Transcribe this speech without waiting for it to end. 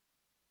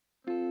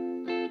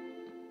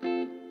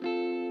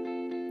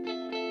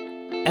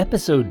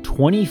Episode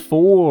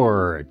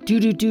 24.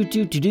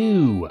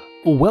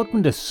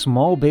 Welcome to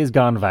Small Biz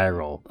Gone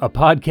Viral, a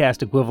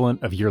podcast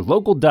equivalent of your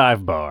local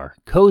dive bar.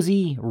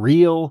 Cozy,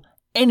 real,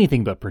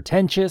 anything but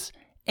pretentious,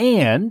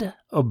 and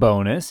a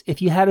bonus,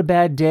 if you had a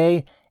bad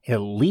day, at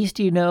least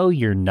you know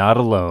you're not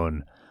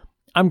alone.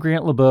 I'm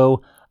Grant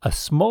LeBeau, a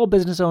small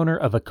business owner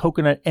of a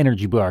coconut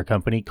energy bar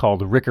company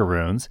called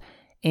Rickaroons,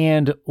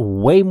 and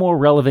way more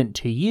relevant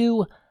to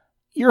you,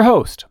 your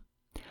host.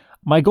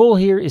 My goal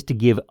here is to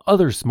give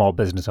other small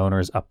business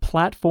owners a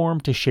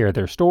platform to share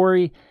their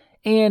story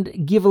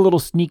and give a little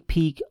sneak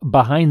peek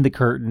behind the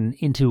curtain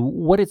into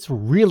what it's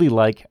really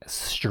like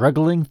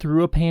struggling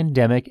through a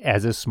pandemic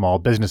as a small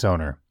business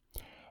owner.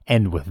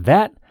 And with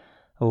that,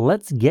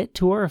 let's get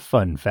to our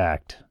fun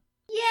fact.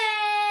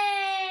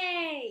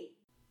 Yay!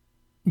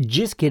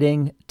 Just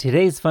kidding.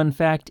 Today's fun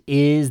fact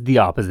is the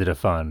opposite of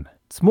fun.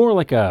 It's more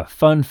like a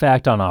fun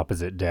fact on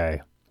opposite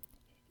day.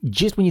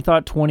 Just when you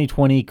thought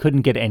 2020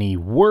 couldn't get any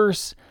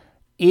worse,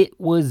 it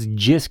was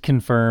just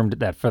confirmed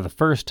that for the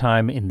first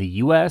time in the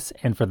US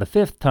and for the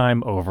fifth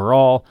time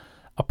overall,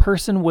 a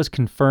person was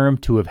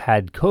confirmed to have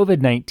had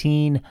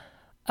COVID-19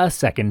 a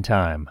second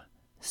time.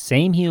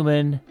 Same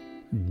human,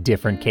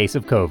 different case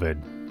of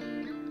COVID.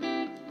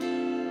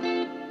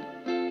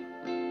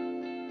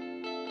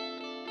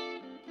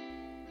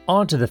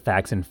 On to the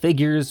facts and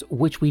figures,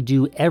 which we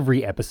do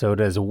every episode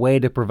as a way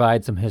to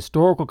provide some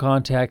historical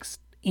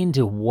context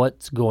into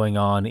what's going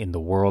on in the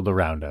world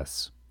around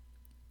us.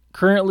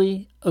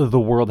 Currently, the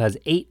world has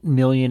 8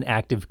 million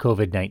active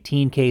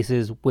COVID-19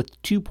 cases,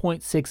 with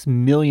 2.6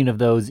 million of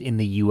those in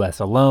the US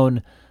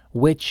alone,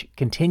 which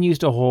continues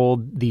to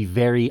hold the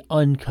very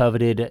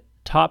uncoveted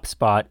top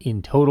spot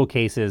in total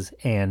cases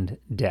and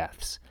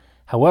deaths.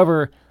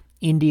 However,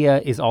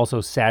 India is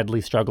also sadly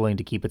struggling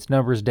to keep its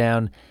numbers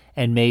down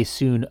and may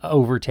soon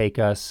overtake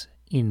us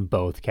in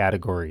both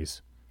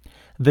categories.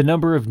 The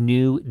number of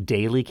new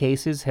daily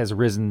cases has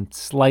risen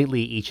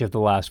slightly each of the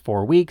last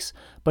 4 weeks,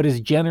 but is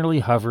generally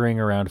hovering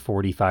around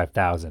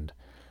 45,000.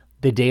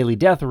 The daily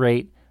death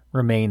rate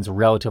remains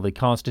relatively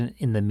constant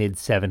in the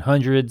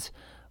mid-700s,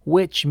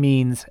 which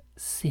means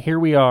here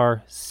we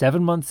are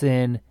 7 months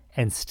in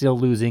and still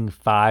losing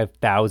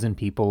 5,000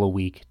 people a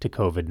week to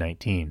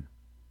COVID-19.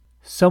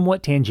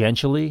 Somewhat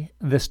tangentially,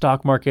 the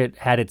stock market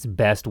had its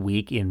best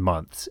week in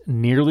months,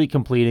 nearly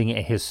completing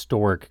a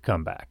historic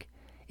comeback.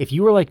 If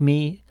you were like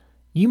me,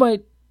 you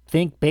might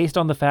think, based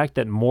on the fact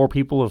that more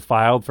people have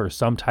filed for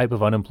some type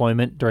of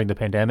unemployment during the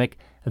pandemic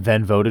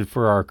than voted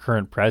for our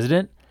current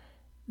president,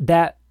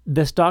 that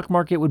the stock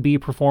market would be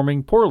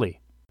performing poorly.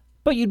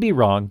 But you'd be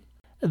wrong.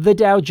 The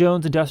Dow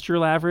Jones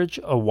Industrial Average,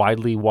 a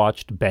widely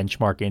watched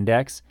benchmark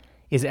index,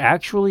 is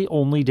actually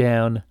only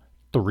down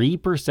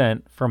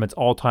 3% from its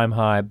all-time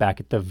high back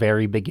at the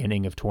very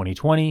beginning of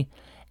 2020,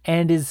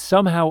 and is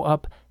somehow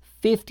up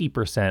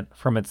 50%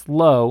 from its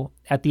low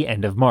at the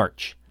end of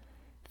March.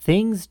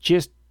 Things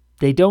just,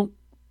 they don't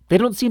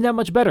seem that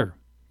much better.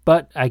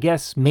 But I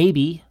guess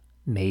maybe,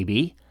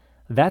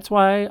 that's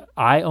why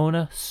I own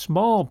a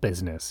small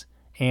business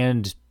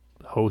and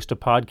host a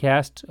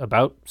podcast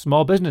about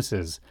small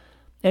businesses,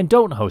 and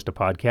don't host a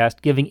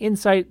podcast giving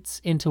insights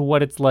into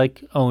what it's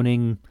like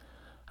owning,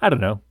 I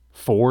don't know,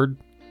 Ford,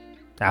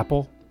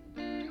 Apple,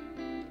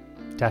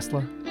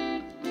 Tesla.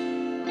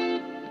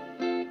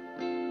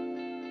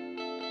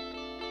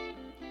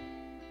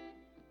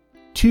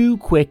 Two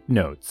quick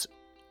notes.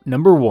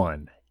 Number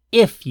 1,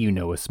 if you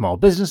know a small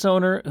business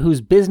owner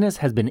whose business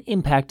has been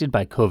impacted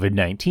by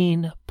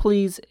COVID-19,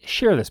 please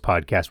share this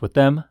podcast with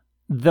them.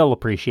 They'll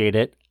appreciate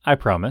it, I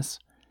promise.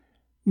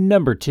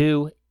 Number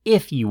 2,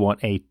 if you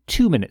want a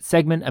 2-minute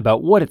segment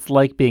about what it's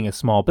like being a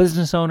small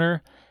business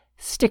owner,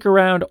 stick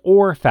around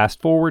or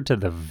fast forward to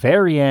the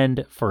very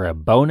end for a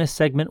bonus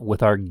segment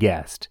with our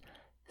guest.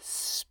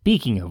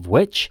 Speaking of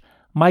which,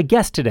 my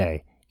guest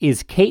today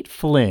is Kate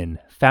Flynn,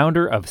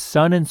 founder of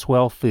Sun &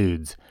 Swell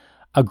Foods.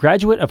 A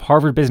graduate of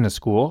Harvard Business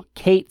School,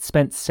 Kate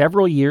spent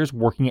several years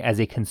working as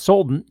a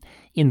consultant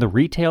in the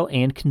retail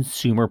and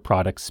consumer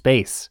product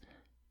space.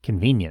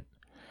 Convenient.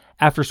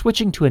 After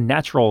switching to a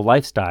natural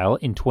lifestyle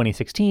in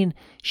 2016,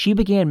 she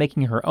began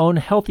making her own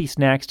healthy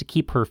snacks to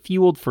keep her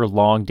fueled for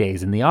long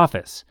days in the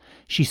office.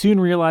 She soon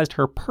realized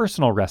her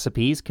personal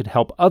recipes could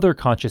help other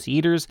conscious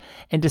eaters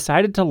and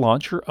decided to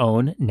launch her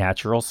own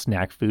natural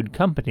snack food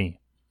company.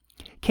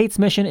 Kate's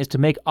mission is to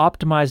make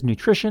optimized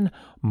nutrition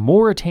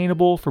more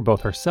attainable for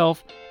both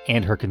herself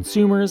and her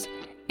consumers,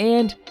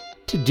 and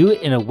to do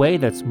it in a way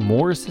that's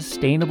more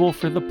sustainable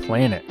for the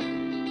planet.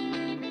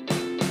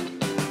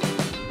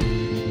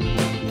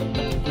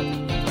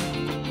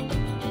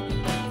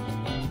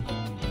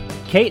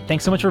 Kate,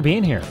 thanks so much for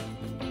being here.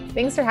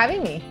 Thanks for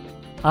having me.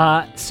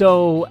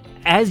 So,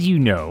 as you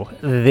know,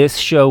 this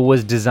show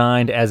was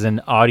designed as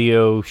an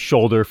audio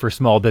shoulder for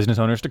small business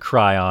owners to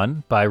cry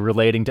on by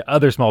relating to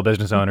other small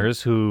business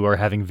owners who are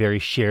having very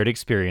shared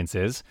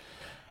experiences.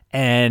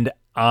 And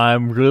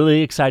I'm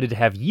really excited to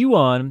have you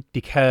on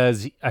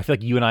because I feel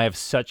like you and I have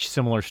such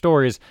similar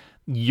stories.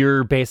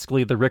 you're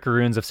basically the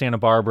Rickaroons of Santa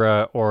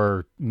Barbara,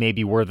 or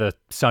maybe we're the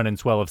Sun and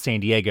Swell of San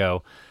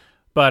Diego.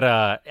 But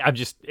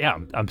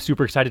I'm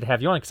super excited to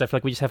have you on because I feel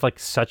like we just have like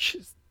such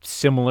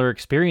similar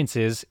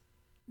experiences,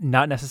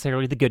 not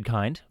necessarily the good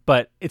kind,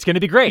 but it's going to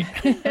be great.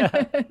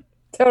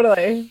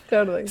 Totally.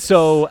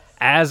 So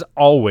as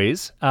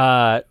always,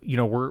 we're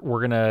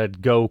gonna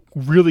go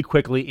really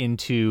quickly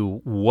into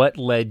what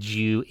led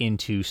you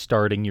into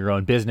starting your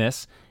own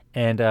business,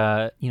 and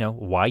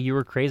why you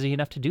were crazy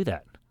enough to do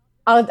that.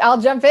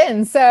 I'll jump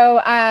in.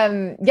 So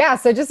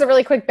just a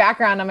really quick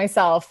background on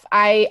myself.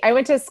 I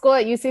went to school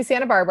at UC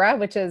Santa Barbara,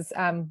 which is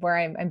where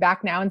I'm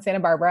back now in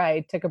Santa Barbara.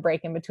 I took a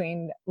break in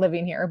between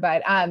living here,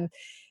 but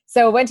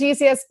so went to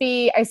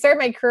UCSB. I started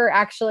my career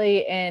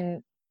actually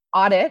in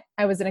audit.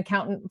 I was an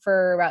accountant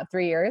for about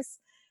 3 years.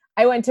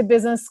 I went to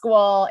business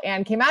school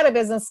and came out of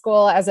business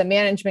school as a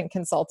management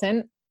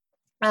consultant,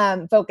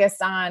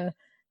 focused on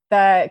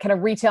the kind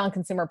of retail and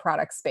consumer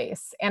product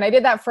space. And I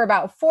did that for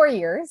about 4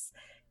 years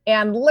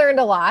and learned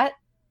a lot.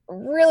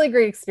 Really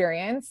great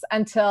experience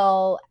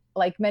until,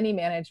 like many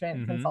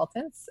management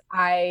consultants,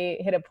 I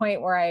hit a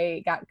point where I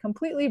got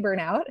completely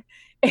burnt out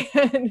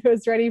and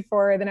was ready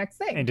for the next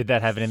thing. And did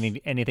that have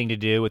anything to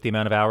do with the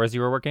amount of hours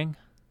you were working?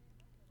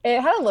 It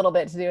had a little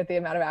bit to do with the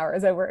amount of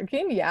hours I work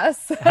working,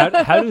 yes. How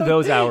do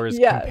those hours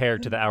compare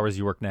to the hours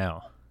you work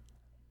now?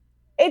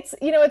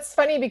 It's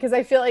funny because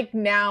I feel like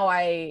now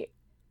I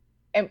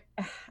am,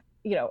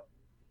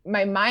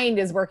 my mind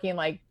is working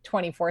like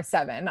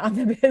 24/7 on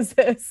the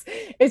business.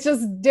 It's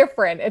just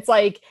different. It's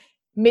like,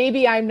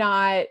 maybe I'm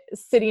not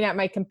sitting at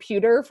my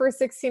computer for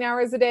 16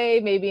 hours a day.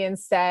 Maybe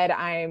instead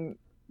I'm,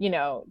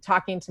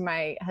 talking to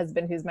my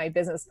husband, who's my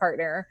business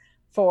partner,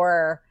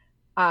 for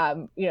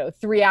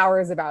 3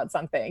 hours about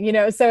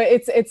something, so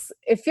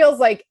it feels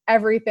like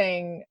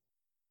everything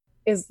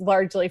is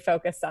largely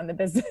focused on the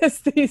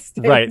business these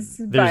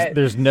days. Right.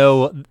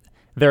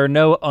 There are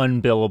no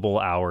unbillable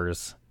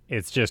hours.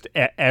 It's just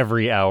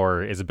every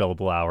hour is a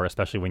billable hour,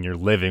 especially when you're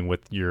living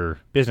with your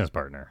business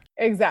partner.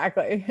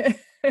 Exactly.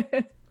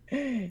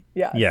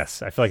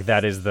 Yes. I feel like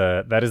that is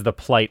the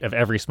plight of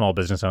every small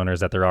business owner,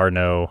 is that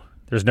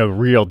there's no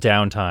real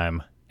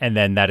downtime. And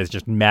then that is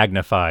just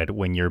magnified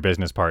when your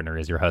business partner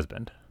is your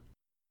husband.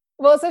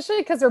 Well, especially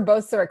because we're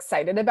both so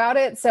excited about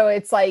it. So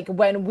it's like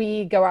when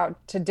we go out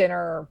to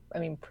dinner,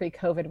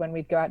 pre-COVID, when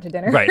we'd go out to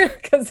dinner,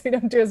 right? Because we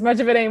don't do as much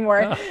of it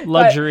anymore.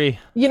 Luxury.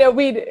 But,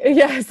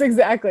 yes,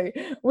 exactly.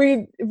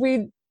 We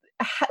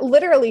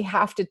literally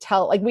have to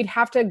we'd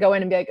have to go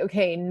in and be like,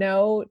 okay,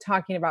 no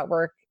talking about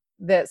work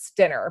this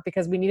dinner,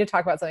 because we need to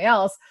talk about something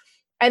else.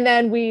 And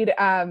then we'd,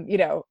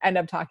 end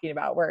up talking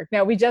about work.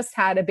 Now, we just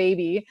had a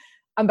baby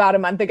about a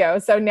month ago.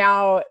 So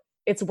now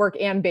it's work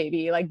and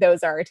baby. Like,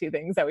 those are our two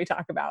things that we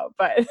talk about.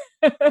 But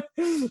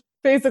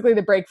basically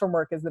the break from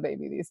work is the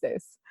baby these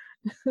days.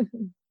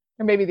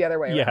 Or maybe the other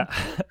way around.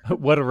 Yeah.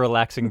 What a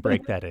relaxing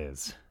break that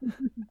is.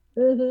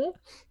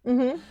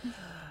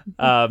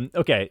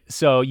 Okay.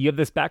 So you have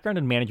this background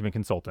in management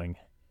consulting,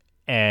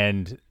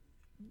 and,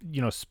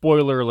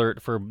 spoiler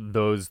alert for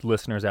those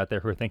listeners out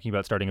there who are thinking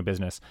about starting a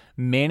business,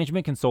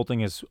 management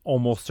consulting is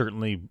almost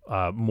certainly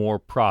more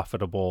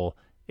profitable,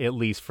 at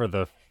least for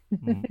the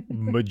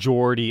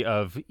majority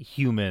of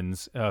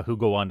humans who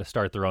go on to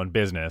start their own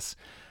business.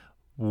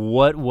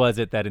 What was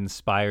it that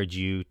inspired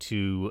you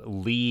to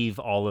leave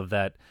all of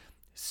that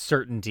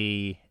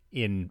certainty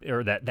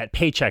or that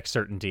paycheck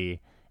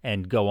certainty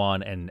and go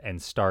on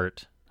and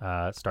start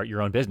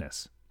your own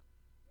business?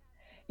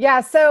 Yeah.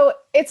 So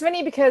it's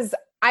funny because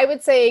I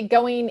would say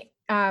going,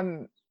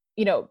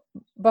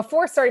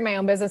 before starting my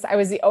own business, I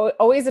was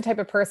always the type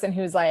of person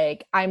who's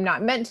like, I'm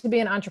not meant to be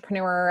an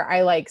entrepreneur.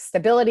 I like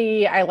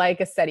stability. I like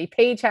a steady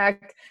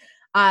paycheck.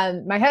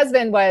 My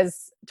husband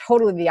was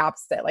totally the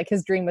opposite. Like,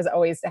 his dream was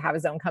always to have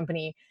his own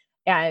company,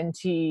 and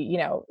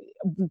to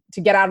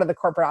get out of the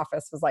corporate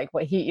office was like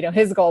what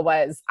his goal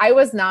was. I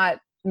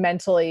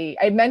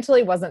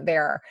mentally wasn't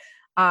there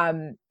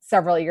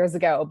several years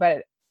ago,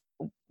 but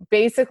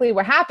basically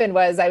what happened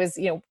was I was,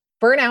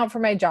 burnt out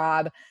from my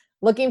job,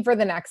 looking for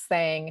the next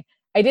thing.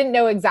 I didn't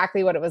know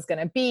exactly what it was going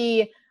to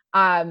be.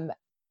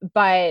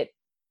 But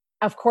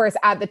of course,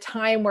 at the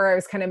time where I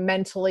was kind of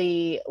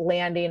mentally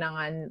landing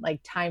on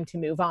like time to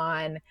move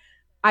on,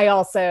 I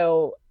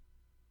also,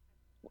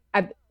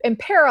 in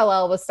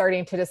parallel, was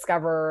starting to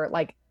discover,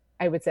 like,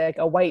 I would say, like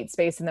a white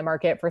space in the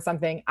market for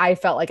something I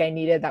felt like I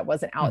needed that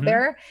wasn't out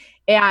there.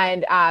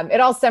 And it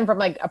all stemmed from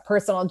like a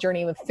personal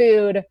journey with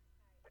food.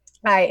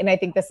 I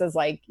think this is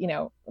like,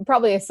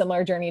 probably a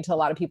similar journey to a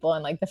lot of people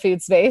in like the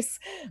food space,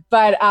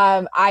 but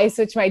I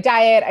switched my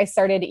diet. I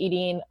started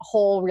eating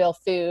whole, real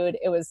food.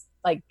 It was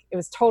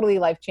totally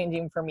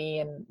life-changing for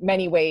me in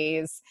many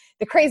ways.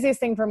 The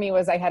craziest thing for me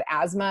was I had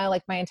asthma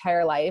like my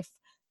entire life.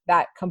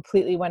 That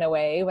completely went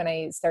away when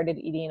I started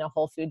eating a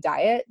whole food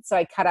diet. So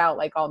I cut out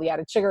like all the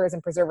added sugars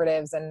and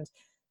preservatives, and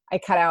I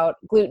cut out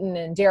gluten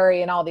and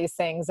dairy and all these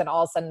things. And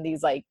all of a sudden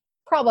these like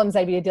problems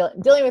I'd been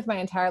dealing with my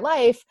entire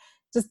life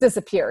just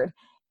disappeared.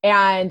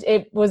 And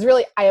it was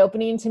really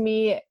eye-opening to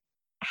me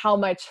how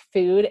much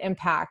food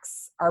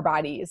impacts our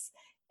bodies.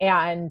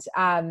 And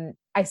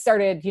I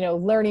started,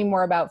 learning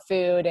more about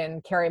food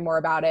and caring more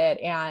about it,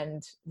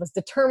 and was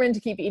determined to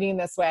keep eating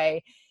this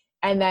way.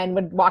 And then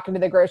would walk into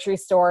the grocery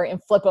store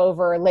and flip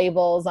over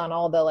labels on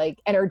all the like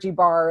energy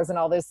bars and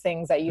all those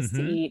things I used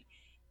to eat.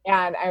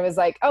 And I was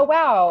like, oh,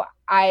 wow,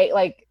 I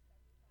like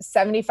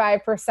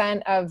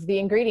 75% of the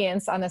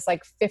ingredients on this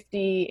like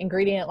 50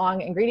 ingredient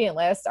long ingredient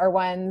list are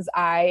ones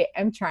I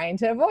am trying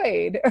to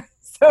avoid.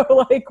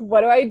 So like, what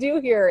do I do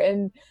here?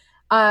 And,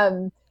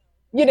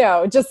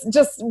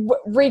 just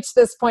reach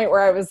this point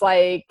where I was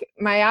like,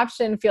 my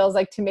option feels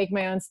like to make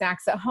my own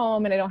snacks at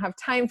home, and I don't have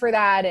time for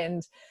that.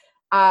 And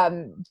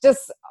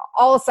just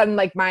all of a sudden,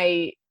 like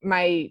my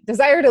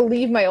desire to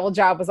leave my old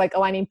job was like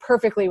aligning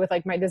perfectly with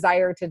like my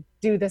desire to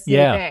do this new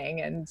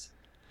thing. And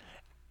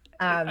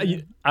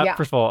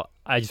first of all,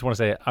 I just want to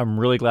say I'm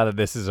really glad that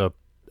this is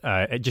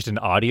just an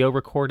audio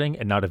recording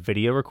and not a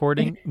video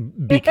recording,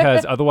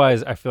 because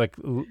otherwise I feel like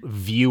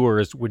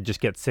viewers would just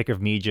get sick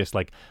of me just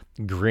like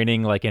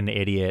grinning like an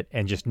idiot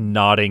and just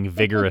nodding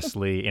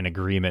vigorously in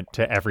agreement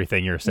to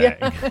everything you're saying.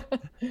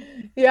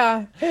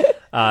 Yeah.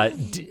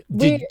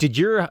 Did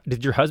your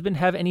husband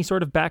have any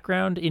sort of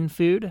background in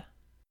food?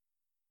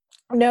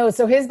 No.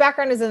 So his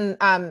background is in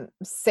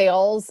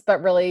sales,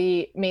 but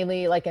really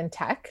mainly like in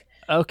tech.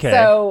 Okay.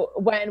 So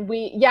when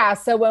we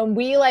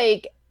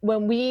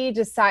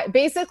decide,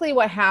 basically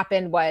what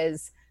happened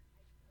was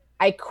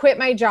I quit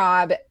my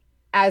job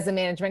as a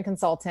management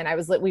consultant.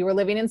 We were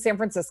living in San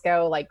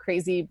Francisco, like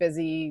crazy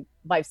busy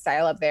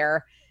lifestyle up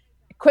there.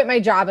 I quit my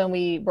job, and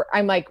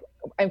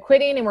I'm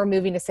quitting and we're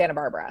moving to Santa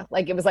Barbara.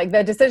 Like it was like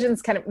the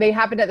decisions they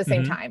happened at the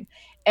same time.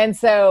 And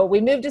so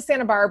we moved to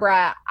Santa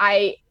Barbara.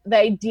 The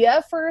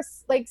idea for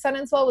like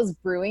Sun & Swell was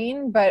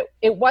brewing, but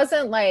it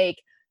wasn't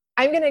like,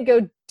 I'm going to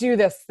go do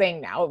this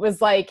thing now. It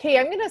was like, hey,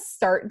 I'm going to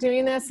start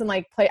doing this and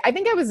like play. I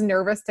think I was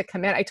nervous to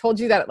commit. I told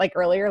you that like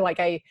earlier, like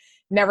I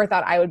never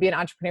thought I would be an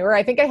entrepreneur.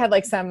 I think I had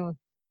like some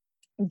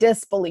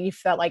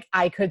disbelief that like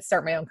I could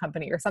start my own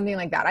company or something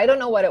like that. I don't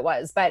know what it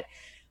was, but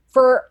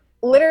for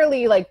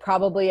literally like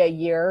probably a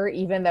year,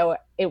 even though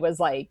it was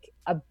like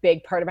a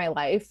big part of my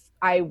life,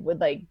 I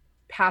would like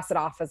pass it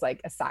off as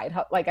like a side,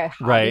 like a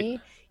hobby, right.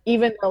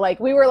 Even though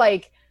like we were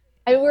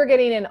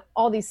getting in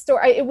all these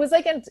stores. It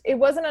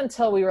wasn't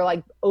until we were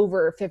like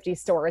over 50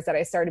 stores that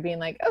I started being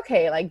like,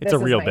 okay, like this it's a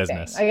is real my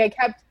business. thing. Like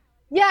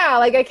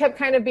I kept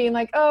kind of being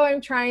like, oh, I'm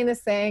trying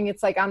this thing.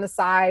 It's like on the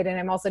side, and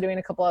I'm also doing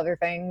a couple other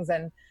things.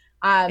 And,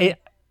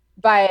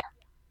 but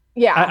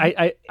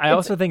yeah, I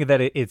also think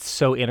that it's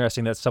so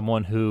interesting that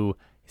someone who,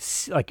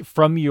 like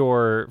from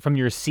your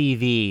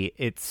CV,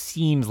 it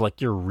seems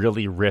like you're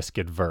really risk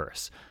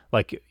adverse.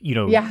 Like,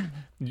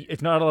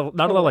 it's not a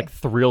lot of like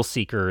thrill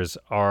seekers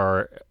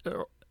are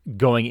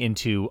going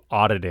into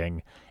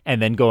auditing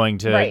and then going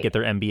to get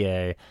their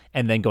MBA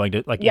and then going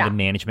to like into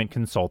management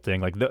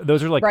consulting. Like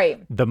those are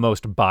like the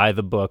most by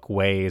the book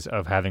ways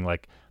of having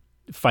like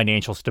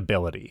financial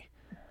stability.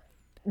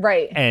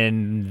 Right.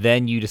 And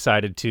then you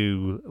decided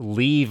to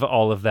leave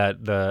all of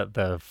that,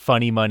 the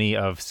funny money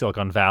of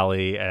Silicon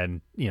Valley and,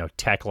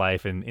 tech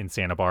life in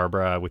Santa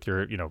Barbara with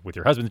your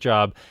husband's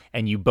job,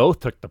 and you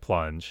both took the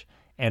plunge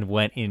and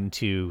went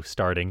into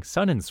starting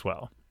Sun &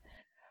 Swell.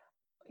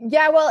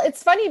 Yeah, well,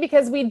 it's funny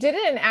because we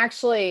didn't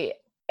actually,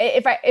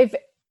 if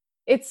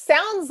it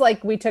sounds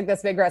like we took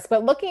this big risk,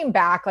 but looking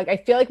back, like I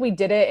feel like we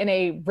did it in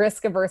a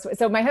risk averse way.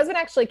 So my husband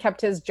actually kept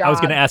his job. I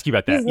was going to ask you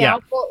about that.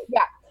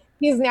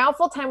 He's now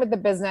full-time with the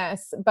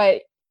business,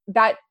 but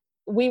that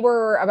we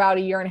were about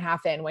a year and a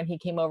half in when he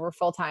came over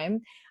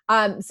full-time.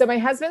 So my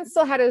husband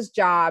still had his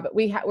job.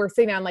 We're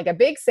sitting on like a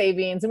big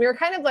savings, and we were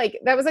kind of like,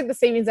 that was like the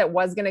savings that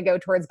was going to go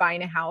towards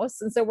buying a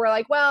house. And so we're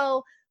like,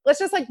 well, let's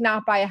just like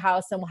not buy a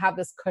house and we'll have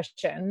this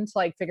cushion to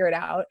like figure it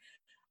out.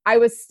 I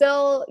was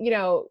still,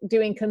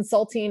 doing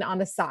consulting on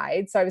the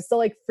side. So I was still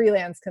like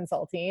freelance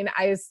consulting.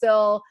 I was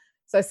still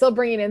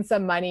bringing in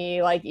some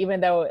money, like,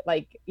 even though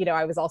like,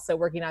 I was also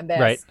working on this.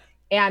 Right.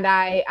 And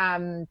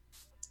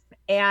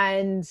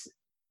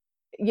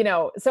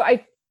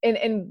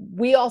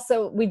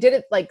we did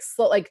it like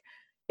slow, like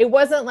it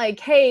wasn't like,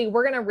 hey,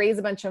 we're going to raise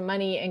a bunch of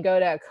money and go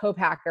to a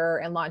co-packer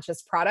and launch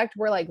this product.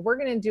 We're like, we're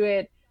going to do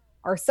it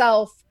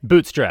ourselves.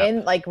 Bootstrap.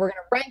 And like, we're going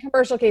to rent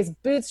commercial case,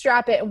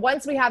 bootstrap it. And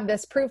once we have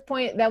this proof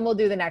point, then we'll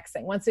do the next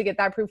thing. Once we get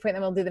that proof point,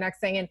 then we'll do the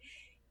next thing. And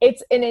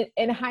it's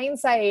in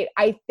hindsight,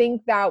 I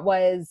think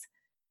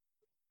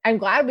I'm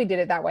glad we did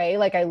it that way.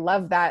 Like, I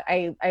love that.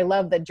 I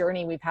love the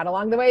journey we've had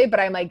along the way, but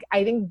I'm like,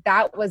 I think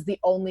that was the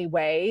only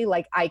way,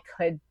 like, I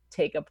could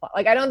take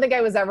like, I don't think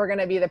I was ever going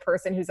to be the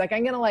person who's like,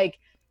 I'm going to like,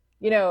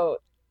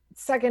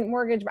 second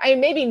mortgage.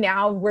 Maybe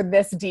now we're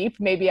this deep.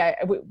 Maybe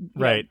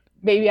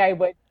maybe I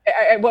would,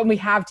 when we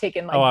have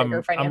taken like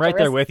bigger financial I'm right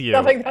risks, there with you.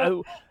 Like that,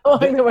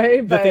 along the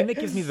way. The thing that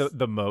gives me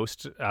the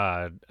most,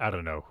 I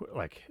don't know,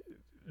 like,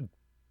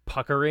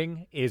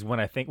 puckering is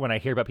when I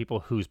hear about people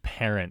whose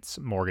parents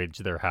mortgage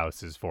their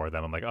houses for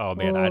them. I'm like, oh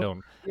man,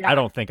 I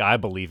don't think I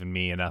believe in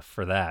me enough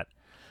for that.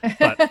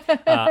 But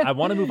I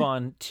want to move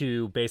on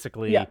to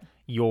basically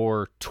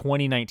your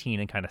 2019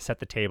 and kind of set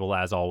the table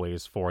as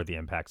always for the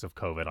impacts of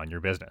COVID on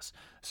your business.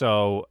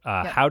 So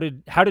how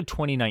did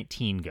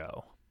 2019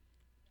 go?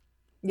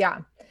 Yeah.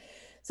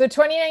 So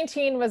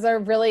 2019 was a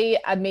really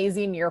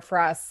amazing year for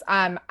us.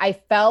 I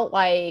felt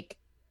like,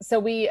 so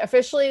we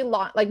officially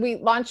we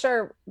launched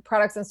our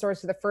products and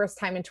stores for the first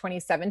time in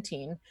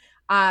 2017.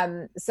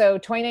 So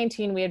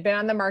 2019, we had been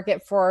on the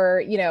market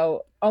for,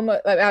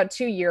 almost about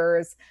 2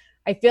 years.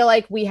 I feel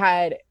like we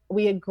had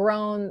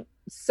grown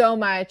so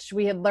much.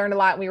 We had learned a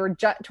lot.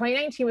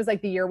 2019 was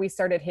like the year we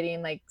started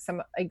hitting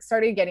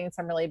started getting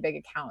some really big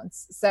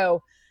accounts.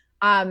 So,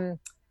 and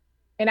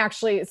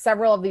actually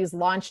several of these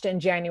launched in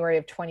January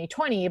of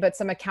 2020, but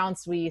some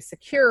accounts we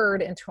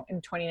secured in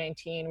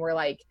 2019 were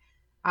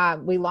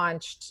we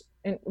launched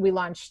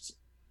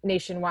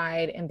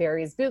nationwide in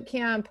Barry's boot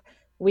camp.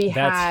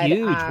 That's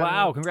huge.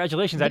 Wow.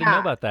 Congratulations. I didn't know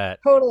about that.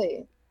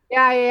 Totally.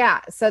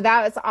 Yeah. So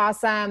that was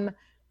awesome.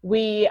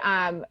 We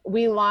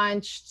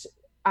launched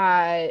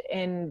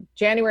in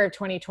January of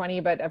 2020,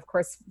 but of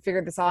course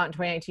figured this all out in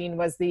 2019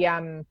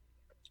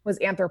 was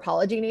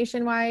Anthropologie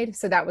nationwide.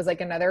 So that was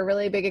another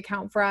really big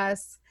account for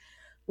us.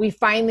 We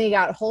finally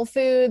got Whole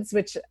Foods,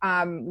 which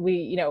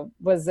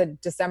was a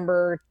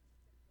December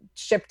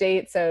ship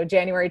date. So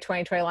January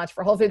 2020 launch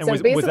for Whole Foods. And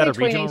so basically was that a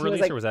regional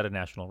release or was that a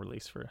national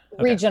release for?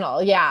 Okay.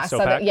 Regional, yeah.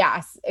 SoPac?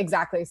 Yes,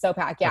 exactly.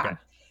 SoPac, yeah. Okay.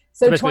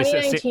 So basically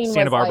 2019 was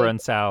Santa Barbara and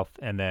South,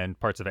 and then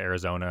parts of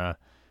Arizona,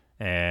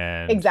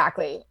 and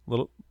exactly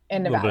little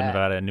in bit of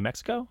Nevada and New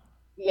Mexico.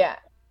 Yeah.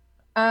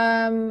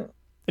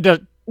 It does.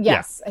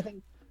 Yes, yeah. I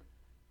think.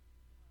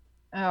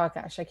 Oh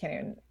gosh, I can't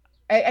even.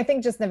 I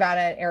think just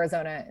Nevada,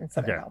 Arizona, and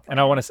Southern California. And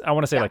I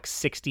want to say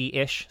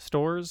 60-ish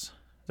stores.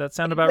 Does that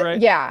sound about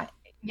right? Yeah.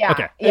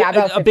 Okay. Yeah.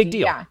 About 50, a big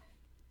deal. Yeah.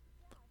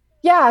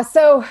 Yeah.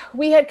 So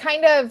we had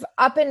kind of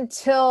up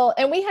until,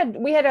 and we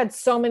had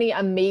so many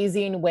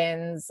amazing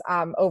wins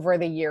over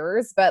the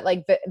years, but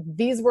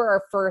these were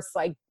our first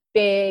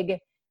big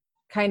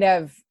kind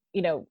of,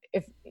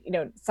 if,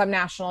 some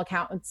national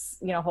accounts,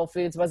 Whole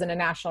Foods wasn't a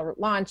national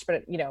launch,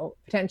 but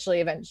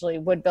potentially eventually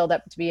would build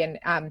up to be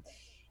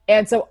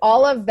and so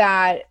all of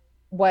that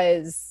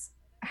was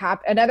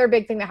another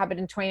big thing that happened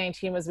in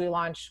 2019 was we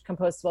launched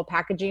compostable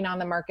packaging on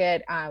the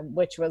market,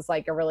 which was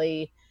a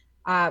really,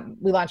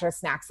 we launched our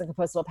snacks and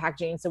compostable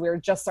packaging. So we were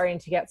just starting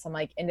to get some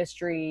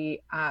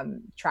industry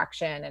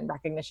traction and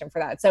recognition for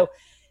that. So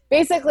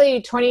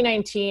basically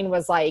 2019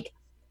 was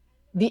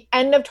the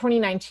end of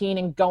 2019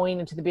 and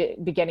going into the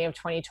beginning of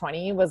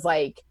 2020 was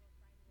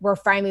we're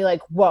finally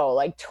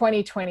whoa,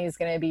 2020 is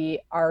going to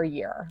be our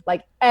year.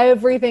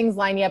 Everything's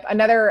lining up.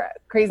 Another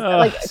crazy,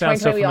 2020,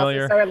 so we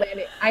also started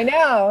landing. I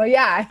know.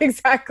 Yeah,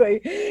 exactly.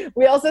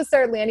 We also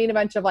started landing a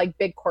bunch of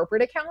big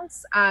corporate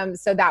accounts.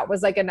 So that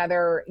was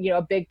another,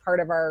 a big part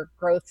of our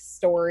growth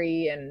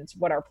story and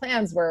what our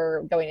plans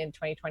were going into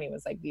 2020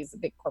 was these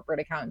big corporate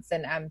accounts.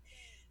 And,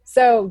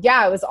 so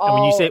yeah, it was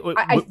all.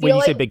 And when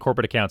you say big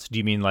corporate accounts, do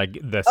you mean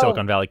the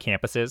Silicon Valley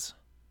campuses?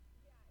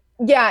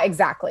 Yeah,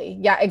 exactly.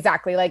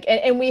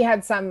 And we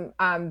had some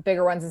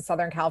bigger ones in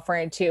Southern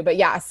California too. But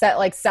yeah,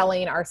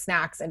 selling our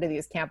snacks into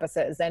these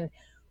campuses, and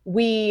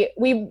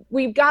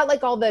we've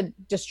got all the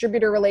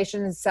distributor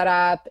relations set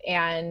up,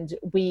 and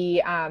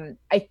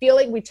I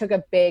feel we took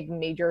a big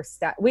major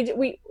step.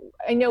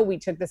 I know we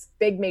took this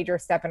big major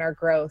step in our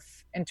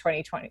growth in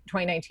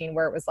 2019,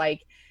 where it was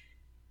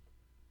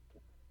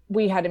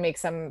we had to make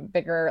some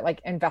bigger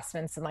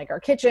investments in our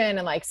kitchen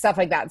and stuff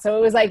like that. So it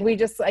was we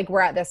just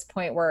we're at this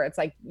point where it's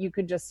you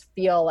could just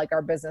feel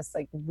our business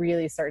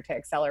really start to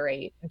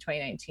accelerate in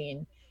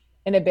 2019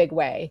 in a big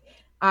way.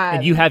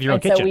 And you have your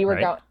own kitchen, so we were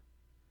right?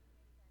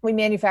 We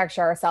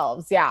manufacture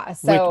ourselves. Yeah.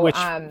 So,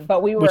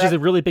 but which is a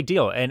really big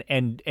deal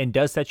and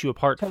does set you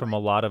apart from a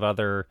lot of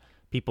other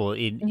people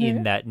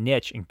in that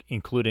niche,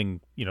 including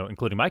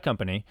my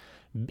company.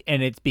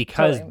 And it's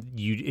because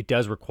it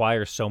does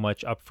require so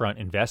much upfront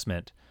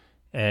investment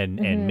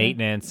and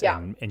maintenance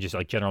and just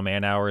general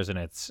man hours, and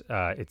it's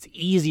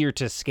easier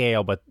to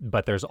scale,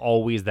 but there's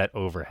always that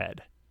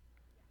overhead.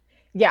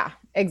 Yeah,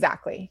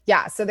 exactly.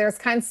 Yeah. So there's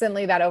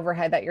constantly that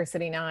overhead that you're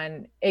sitting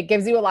on. It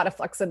gives you a lot of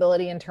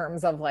flexibility in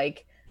terms of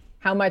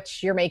how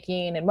much you're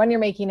making and when you're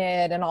making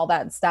it and all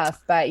that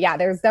stuff. But yeah,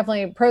 there's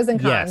definitely pros and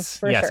cons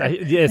for sure.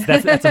 Yes,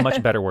 that's a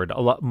much better word.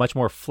 Much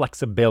more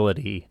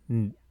flexibility.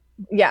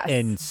 Yes.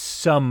 And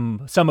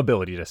some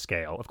ability to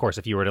scale. Of course,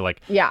 if you were to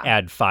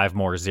add 5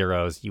 more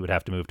zeros, you would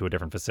have to move to a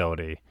different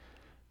facility.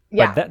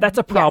 Yeah. But that's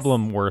a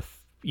problem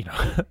worth,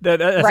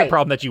 that's a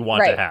problem that you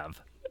want to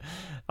have,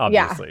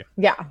 obviously.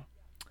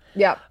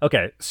 Yeah.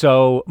 Okay.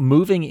 So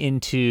moving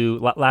into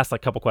last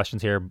couple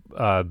questions here,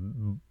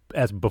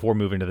 as before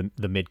moving to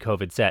the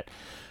mid-COVID set,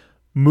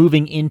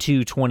 moving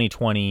into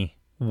 2020,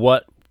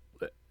 what,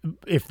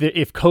 if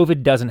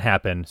COVID doesn't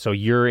happen, so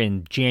you're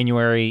in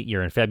January,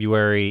 you're in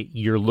February,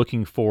 you're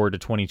looking forward to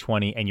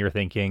 2020, and you're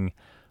thinking,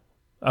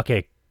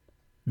 okay,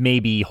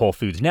 maybe Whole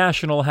Foods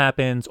National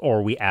happens,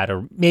 or we add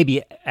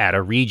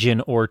a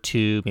region or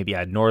two, maybe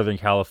add Northern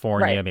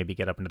California, maybe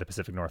get up into the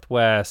Pacific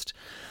Northwest.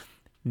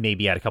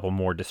 maybe add a couple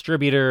more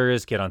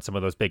distributors, get on some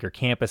of those bigger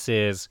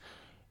campuses.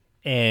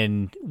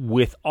 And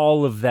with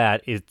all of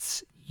that,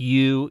 it's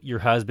you, your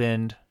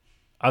husband,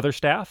 other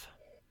staff?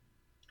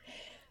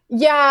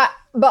 Yeah,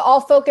 but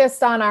all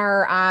focused on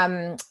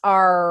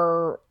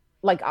our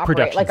like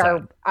operate, like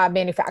Production our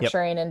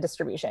manufacturing and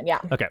distribution. Yeah.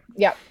 Okay.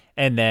 Yep.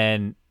 And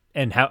then,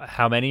 and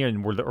how many,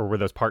 and were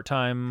those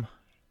part-time?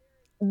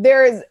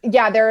 There's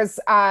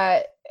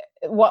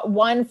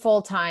one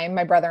full-time,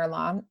 my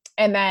brother-in-law,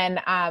 and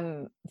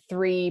then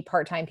 3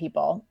 part-time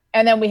people.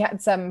 And then we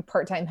had some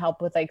part-time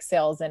help with like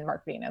sales and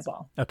marketing as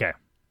well. Okay.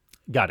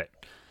 Got it.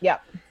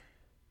 Yep.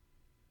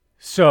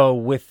 So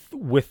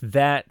with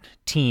that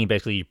team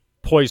basically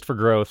poised for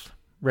growth,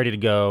 ready to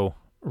go,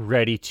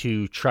 ready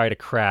to try to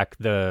crack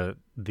the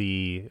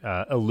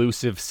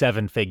elusive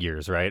 7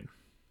 figures, right?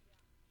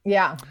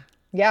 Yeah.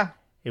 Yeah.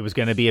 It was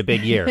going to be a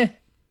big year.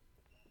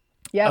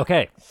 Yeah.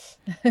 Okay.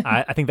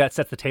 I think that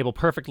sets the table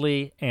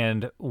perfectly.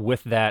 And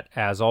with that,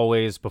 as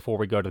always, before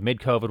we go to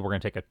mid-COVID, we're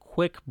going to take a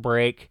quick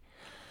break.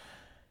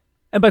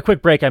 And by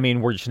quick break, I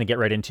mean we're just going to get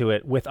right into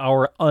it with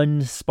our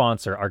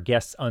unsponsor, our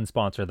guest's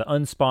unsponsor. The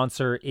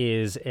unsponsor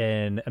is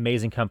an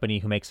amazing company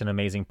who makes an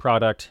amazing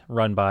product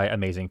run by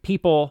amazing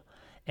people,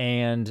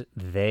 and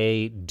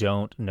they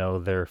don't know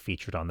they're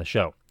featured on the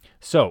show.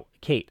 So,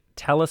 Kate,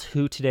 tell us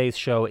who today's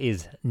show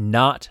is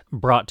not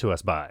brought to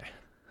us by.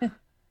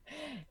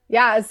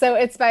 Yeah, so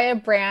it's by a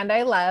brand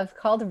I love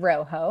called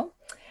Rojo.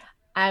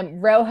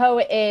 Rojo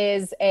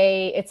is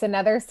it's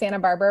another Santa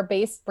Barbara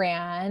based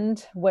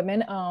brand,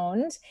 women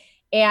owned,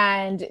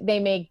 and they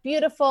make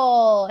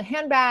beautiful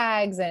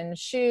handbags and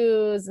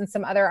shoes and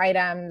some other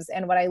items.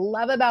 And what I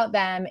love about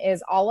them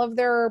is all of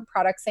their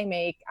products they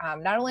make,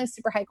 not only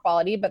super high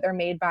quality, but they're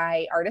made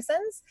by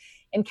artisans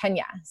in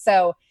Kenya.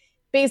 So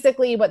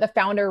basically what the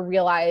founder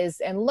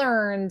realized and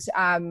learned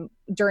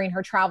during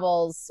her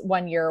travels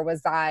one year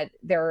was that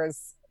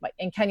there's, like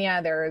in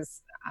Kenya,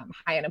 there's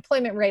high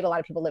unemployment rate, a lot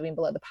of people living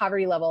below the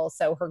poverty level.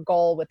 So her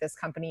goal with this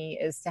company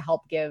is to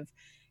help give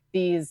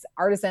these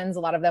artisans, a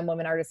lot of them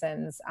women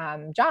artisans,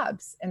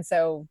 jobs. And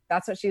so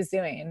that's what she's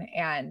doing.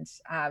 And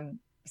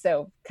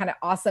so kind of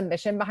awesome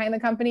mission behind the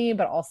company,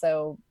 but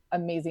also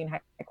amazing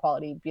high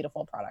quality,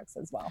 beautiful products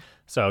as well.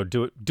 So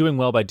doing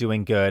well by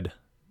doing good,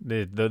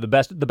 the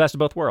best of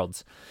both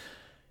worlds.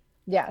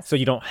 Yes. So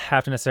you don't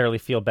have to necessarily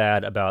feel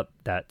bad about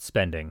that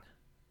spending.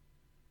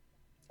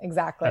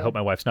 Exactly. I hope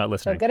my wife's not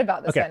listening. So good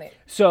about this. Okay.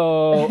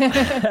 So,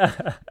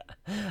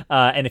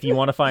 and if you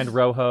want to find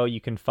Rojo, you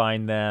can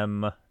find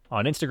them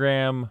on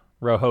Instagram,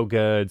 Rojo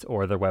Goods,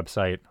 or their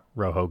website,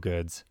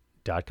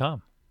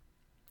 rojogoods.com.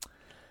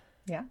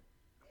 Yeah.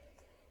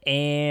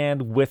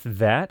 And with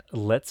that,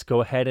 let's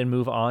go ahead and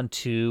move on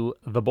to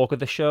the bulk of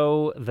the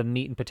show, the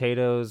meat and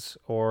potatoes,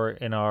 or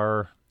in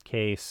our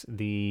case,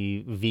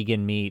 the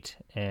vegan meat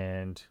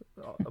and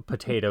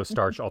potato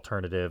starch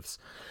alternatives.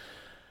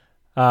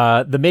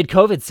 The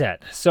mid-COVID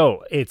set.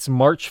 So it's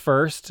March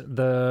 1st,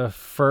 the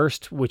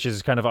first, which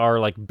is kind of our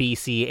like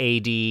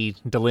BC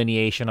AD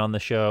delineation on the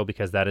show,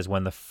 because that is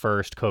when the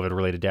first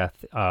COVID-related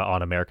death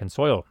on American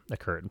soil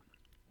occurred.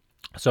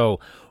 So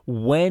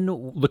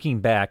looking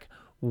back,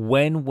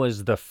 when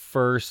was the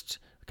first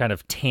kind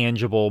of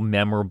tangible,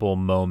 memorable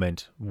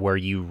moment where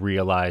you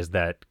realized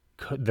that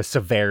the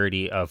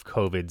severity of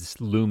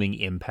COVID's looming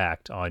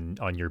impact on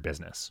your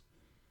business?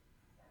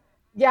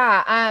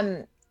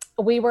 Yeah.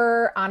 We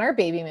were on our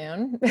baby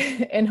moon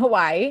in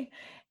Hawaii,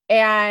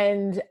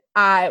 and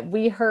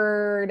we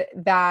heard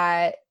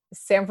that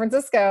San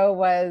Francisco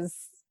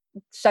was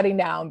shutting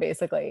down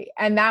basically.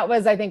 And that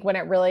was, I think, when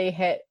it really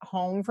hit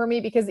home for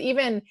me, because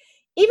even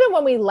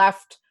when we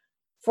left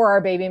for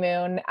our baby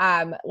moon,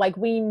 like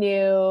we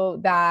knew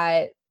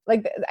that,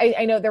 like,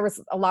 I know there was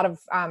a lot of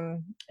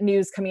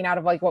news coming out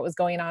of like what was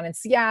going on in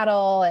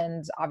Seattle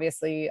and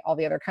obviously all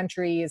the other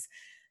countries,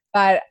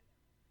 but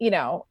you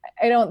know,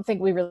 I don't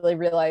think we really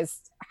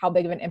realized how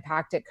big of an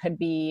impact it could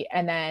be.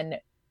 And then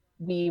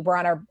we were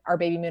on our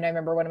baby moon. I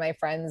remember one of my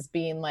friends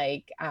being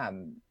like,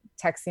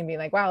 texting, being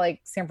like, wow,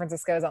 like San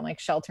Francisco is on like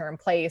shelter in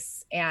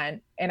place.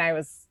 And I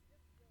was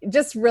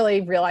just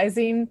really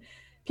realizing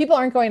people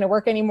aren't going to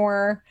work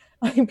anymore.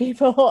 Like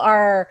people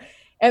are,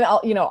 and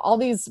all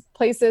these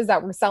places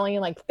that were selling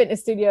like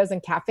fitness studios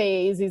and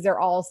cafes, these are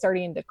all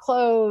starting to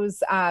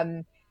close.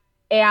 And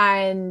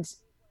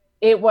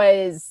it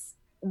was,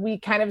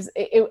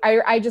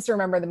 I just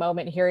remember the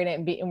moment hearing it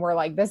and we're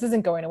like, this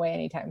isn't going away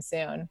anytime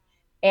soon.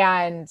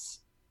 And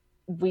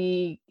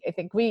I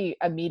think we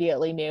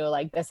immediately knew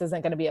like, this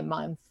isn't going to be a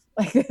month.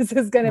 Like this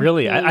is going to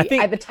really, be, I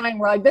think at the time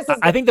we're like,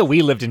 I think that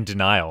we lived in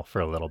denial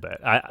for a little bit.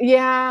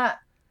 Yeah.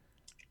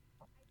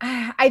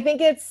 I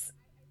think it's,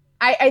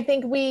 I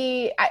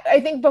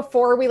think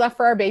before we left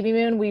for our baby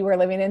moon, we were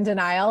living in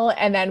denial.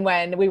 And then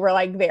when we were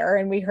like there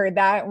and we heard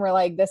that and we're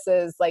like, this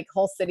is like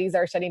whole cities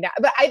are shutting down.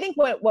 But I think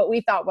what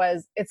we thought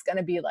was it's going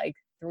to be like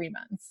 3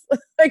 months.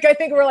 Like, I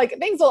think we're like,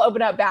 things will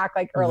open up back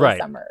like early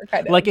summer.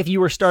 Kind of. Like if you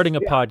were starting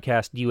a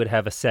podcast, you would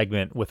have a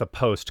segment with a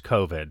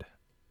post-COVID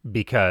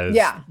because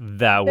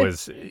that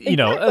was,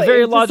 a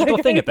very logical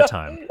thing at the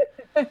time.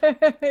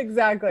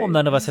 Exactly. Well,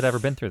 none of us had ever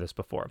been through this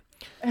before.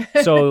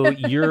 So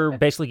you're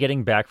basically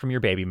getting back from your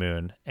baby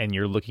moon and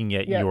you're looking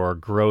at Yep. your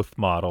growth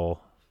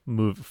model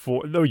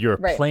your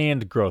Right.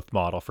 planned growth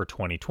model for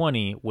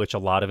 2020, which a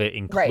lot of it Right.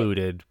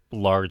 included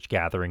large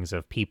gatherings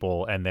of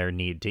people and their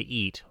need to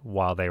eat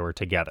while they were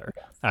together,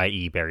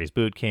 i.e. Barry's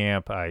Boot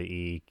Camp,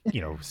 i.e.,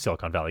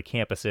 Silicon Valley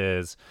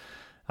campuses,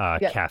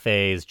 Yep.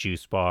 cafes,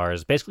 juice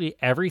bars, basically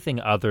everything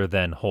other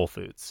than Whole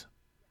Foods.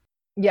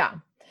 Yeah.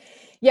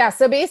 Yeah.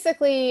 So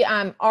basically,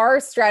 our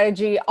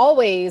strategy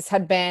always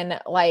had been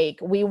like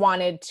we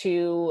wanted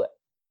to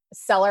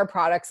sell our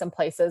products in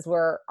places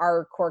where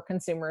our core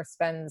consumer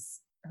spends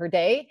her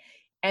day.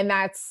 And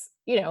that's,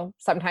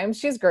 sometimes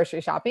she's grocery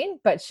shopping,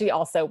 but she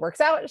also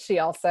works out. She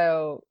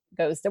also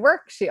goes to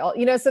work. So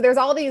there's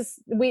all these,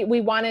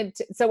 we wanted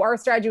to, so our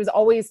strategy was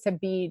always to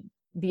be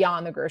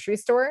beyond the grocery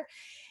store.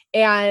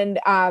 And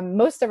a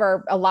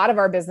lot of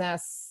our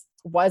business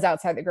was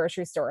outside the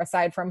grocery store,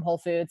 aside from Whole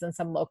Foods and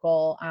some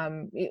local,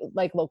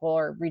 like local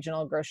or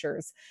regional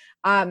grocers,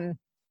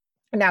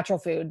 natural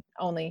food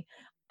only.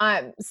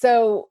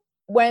 So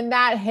when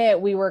that hit,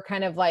 we were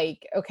kind of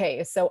like,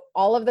 okay, so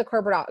all of the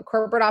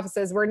corporate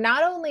offices were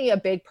not only a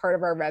big part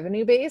of our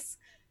revenue base,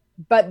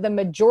 but the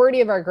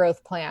majority of our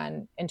growth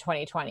plan in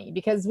 2020,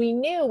 because we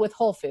knew with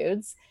Whole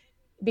Foods,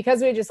 because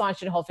we had just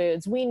launched in Whole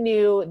Foods, we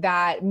knew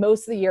that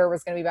most of the year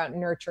was going to be about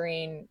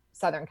nurturing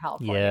Southern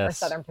California or Yes.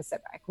 Southern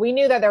Pacific. We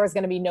knew that there was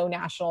going to be no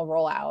national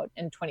rollout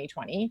in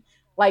 2020.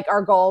 Like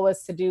our goal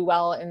was to do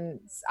well in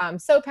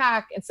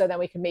SOPAC, and so then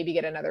we could maybe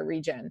get another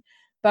region.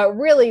 But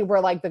really, we're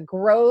like the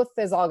growth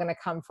is all going to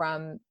come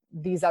from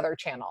these other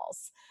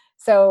channels.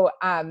 So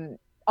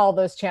all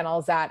those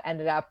channels that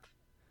ended up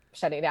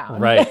shutting down,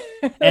 Right.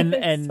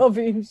 And still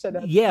being shut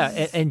down.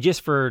 Yeah, and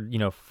just for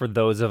for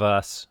those of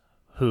us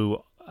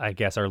who I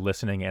guess are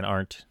listening and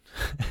aren't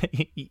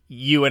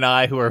you and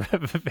I who are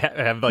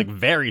have like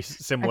very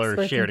similar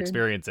Experts shared in food.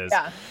 experiences.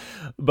 Yeah.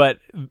 But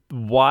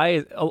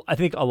why I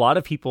think a lot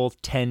of people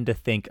tend to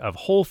think of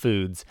Whole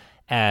Foods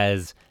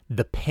as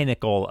the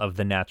pinnacle of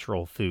the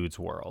natural foods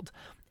world.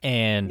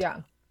 And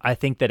Yeah. I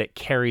think that it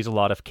carries a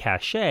lot of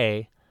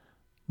cachet,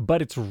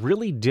 but it's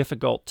really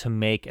difficult to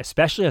make,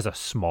 especially as a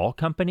small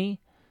company,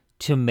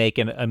 to make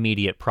an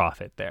immediate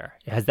profit there.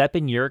 Has that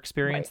been your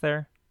experience Right.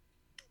 there?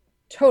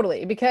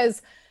 Totally.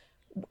 Because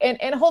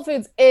and Whole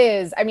Foods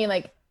is, I mean,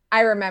 like I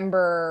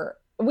remember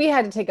we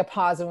had to take a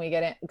pause when we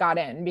got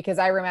in, because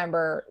I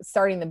remember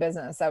starting the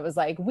business. I was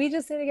like, we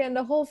just need to get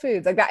into Whole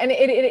Foods like that. And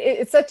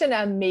it's such an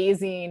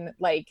amazing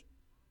like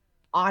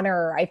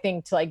honor, I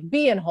think, to like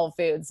be in Whole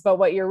Foods. But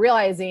what you're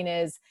realizing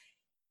is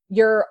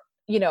you're,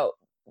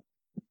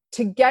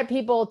 to get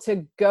people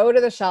to go to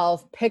the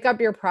shelf, pick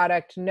up your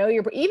product,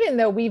 even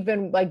though we've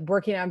been like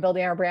working on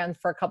building our brand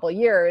for a couple of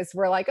years,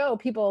 we're like, oh,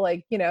 people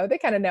like, they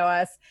kind of know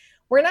us.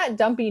 We're not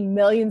dumping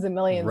millions and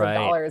millions of Right.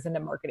 dollars into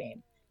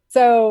marketing.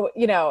 So,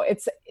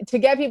 it's to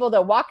get people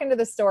to walk into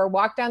the store,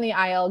 walk down the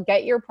aisle,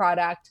 get your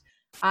product.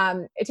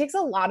 It takes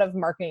a lot of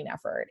marketing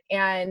effort.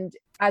 And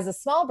as a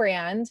small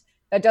brand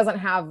that doesn't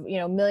have,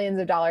 millions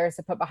of dollars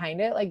to put behind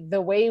it, like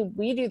the way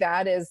we do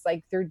that is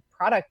like through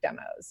product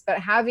demos. But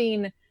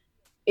having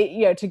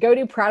to go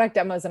do product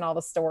demos in all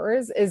the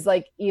stores is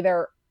like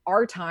either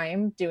our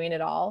time doing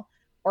it all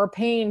or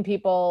paying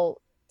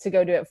people to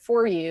go do it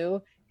for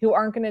you who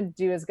aren't going to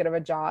do as good of a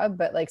job.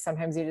 But like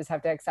sometimes you just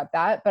have to accept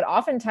that. But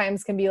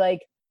oftentimes can be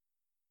like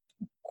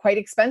quite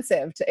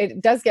expensive.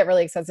 It does get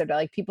really expensive to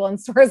like people in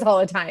stores all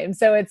the time.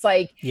 So it's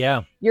like,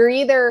 Yeah.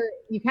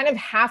 you kind of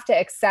have to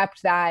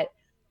accept that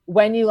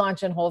when you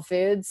launch in Whole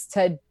Foods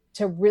to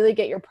really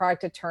get your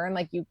product to turn,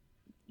 like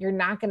you're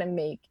not going to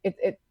make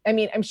it. I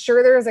mean, I'm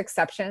sure there's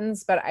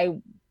exceptions, but I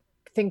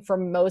think for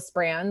most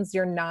brands,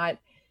 you're not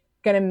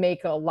going to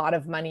make a lot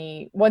of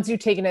money once you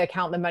take into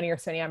account the money you're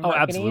spending on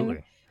marketing.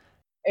 Absolutely.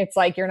 It's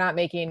like you're not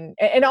making,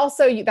 and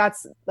also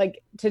that's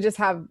like to just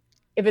have,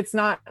 if it's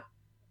not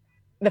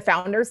the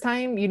founder's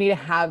time, you need to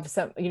have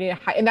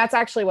and that's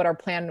actually what our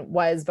plan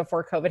was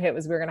before COVID hit,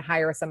 was we were going to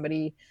hire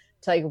somebody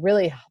to like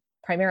really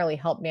primarily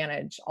help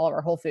manage all of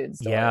our Whole Foods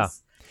stores. Yeah.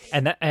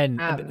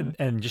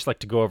 And just like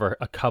to go over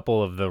a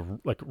couple of the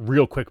like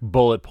real quick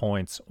bullet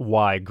points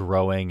why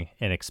growing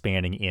and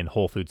expanding in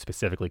Whole Foods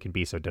specifically can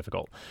be so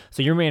difficult.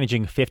 So you're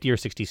managing 50 or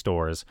 60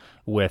 stores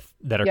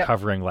that are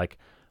covering like,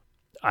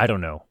 I don't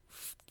know,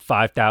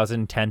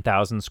 5,000,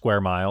 10,000 square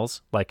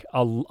miles, like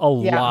a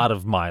lot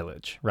of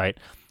mileage, right?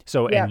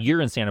 So, and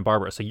you're in Santa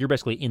Barbara, so you're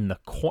basically in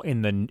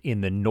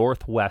the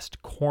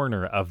northwest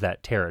corner of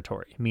that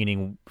territory,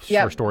 meaning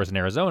for stores in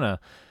Arizona,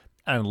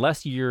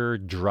 unless you're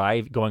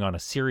going on a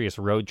serious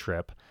road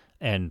trip,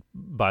 and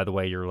by the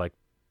way, you're like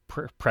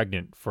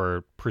pregnant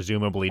for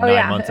presumably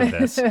 9 months of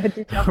this,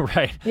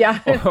 right? Yeah.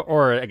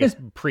 or I guess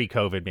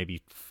pre-COVID,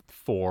 maybe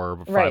 4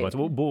 or 5 months,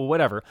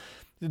 whatever.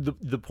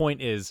 The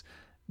point is,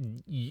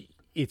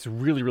 it's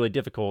really, really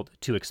difficult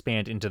to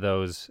expand into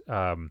those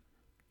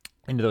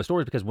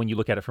stores, because when you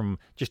look at it from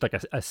just like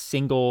a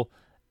single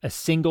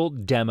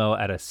demo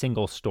at a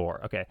single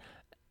store, okay,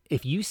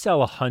 if you sell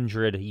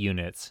 100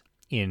 units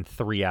in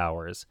 3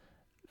 hours,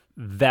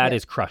 that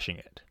is crushing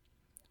it,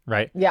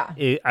 right? Yeah.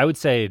 I would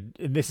say,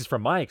 this is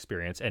from my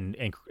experience, and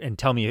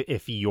tell me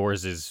if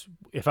yours is,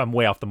 if I'm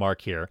way off the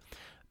mark here,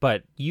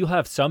 but you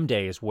have some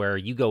days where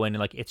you go in and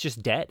like it's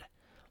just dead,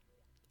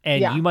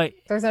 and you might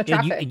there's no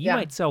traffic, and you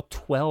might sell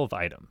 12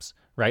 items,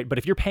 right? But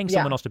if you're paying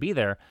someone else to be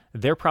there,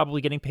 they're probably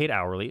getting paid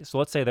hourly. So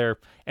let's say if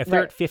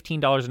they're at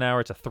 $15 an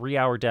hour, it's a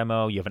 3-hour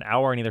demo. You have an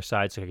hour on either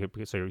side, so you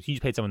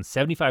paid someone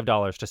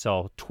 $75 to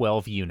sell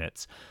 12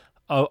 units,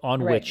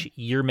 on which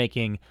you're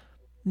making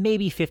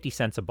maybe 50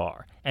 cents a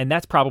bar, and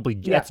that's probably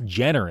that's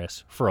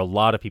generous for a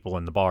lot of people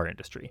in the bar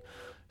industry.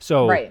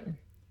 So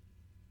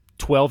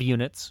 12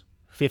 units,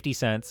 50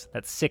 cents,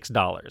 that's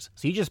 $6.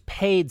 So you just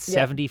paid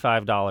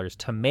 $75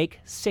 to make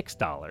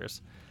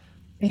 $6.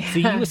 So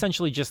you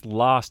essentially just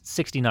lost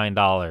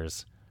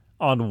 $69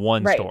 on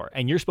one store.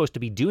 And you're supposed to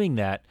be doing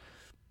that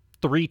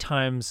 3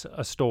 times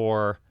a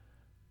store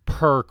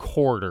per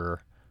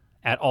quarter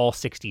at all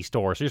 60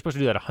 stores. So you're supposed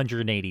to do that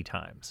 180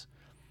 times.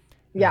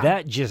 Yeah.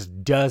 That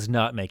just does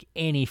not make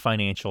any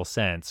financial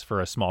sense for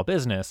a small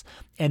business.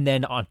 And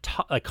then on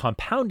top, like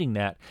compounding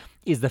that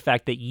is the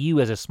fact that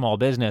you as a small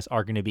business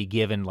are going to be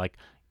given like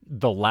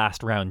the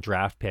last round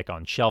draft pick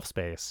on shelf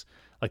space.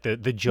 Like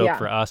the joke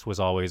for us was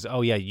always,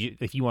 oh yeah,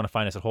 if you want to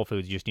find us at Whole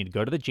Foods, you just need to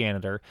go to the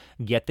janitor,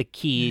 get the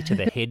key to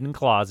the hidden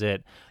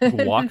closet,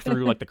 walk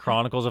through like the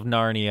Chronicles of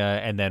Narnia,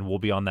 and then we'll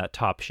be on that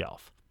top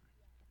shelf.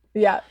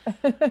 Yeah.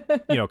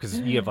 Because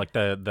you have like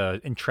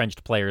the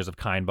entrenched players of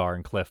Kind Bar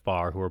and Cliff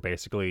Bar who are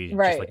basically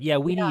just like,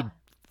 we need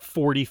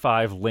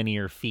 45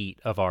 linear feet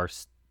of our,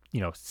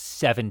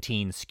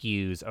 17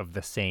 SKUs of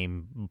the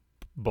same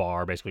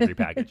bar, basically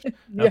repackaged.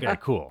 Okay,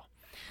 cool.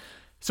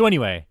 So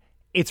anyway,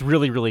 it's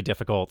really, really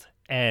difficult.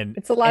 And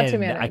it's a lot to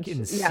manage. I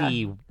can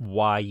see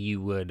why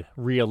you would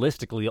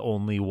realistically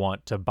only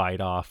want to bite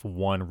off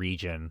one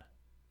region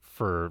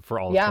for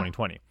all of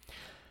 2020.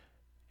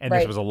 And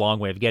this was a long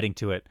way of getting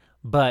to it.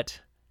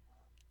 But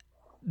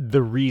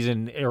the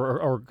reason,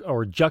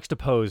 or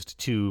juxtaposed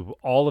to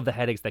all of the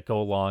headaches that go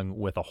along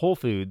with a Whole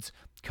Foods,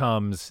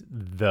 comes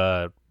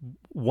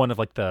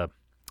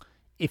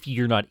if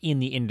you're not in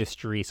the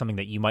industry, something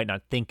that you might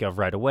not think of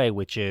right away,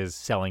 which is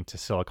selling to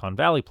Silicon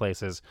Valley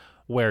places,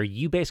 where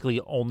you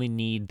basically only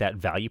need that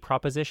value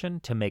proposition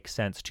to make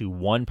sense to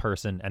one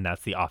person, and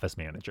that's the office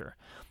manager.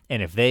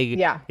 And if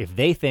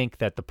they think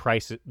that the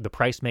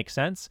price makes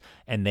sense,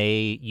 and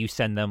you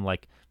send them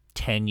like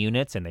 10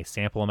 units and they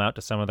sample them out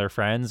to some of their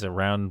friends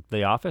around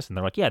the office, and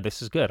they're like, yeah,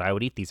 this is good, I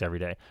would eat these every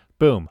day.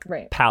 Boom,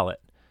 pallet,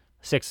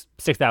 $6,000,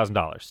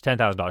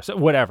 $10,000,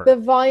 whatever. The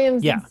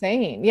volume's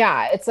insane.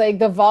 Yeah, it's like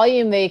the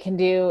volume they can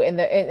do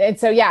and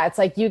so it's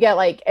like you get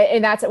like,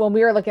 and that's when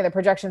we were looking at the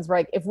projections, we're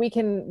like, if we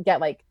can get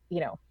like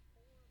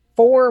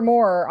 4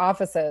 more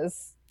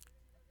offices,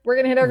 we're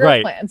gonna hit our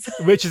growth plans,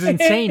 which is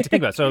insane to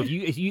think about. So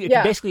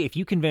if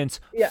you convince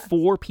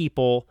 4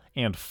 people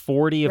and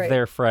 40 of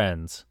their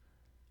friends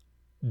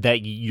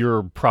that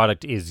your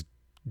product is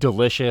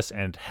delicious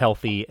and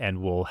healthy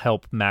and will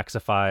help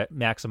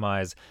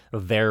maximize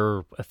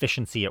their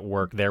efficiency at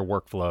work, their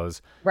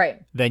workflows,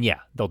 then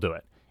they'll do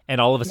it.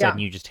 And all of a sudden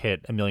you just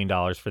hit $1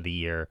 million for the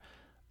year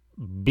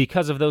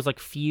because of those like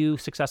few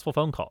successful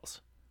phone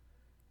calls.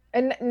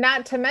 And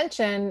not to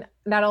mention,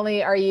 not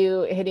only are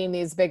you hitting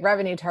these big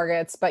revenue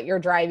targets, but you're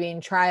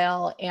driving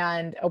trial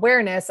and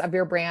awareness of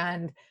your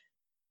brand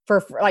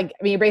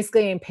you're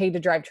basically getting paid to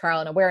drive trial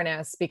and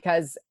awareness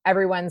because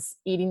everyone's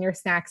eating your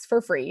snacks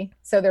for free.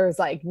 So there's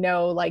like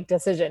no like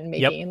decision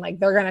making, like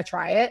they're going to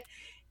try it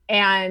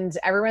and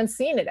everyone's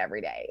seeing it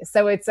every day.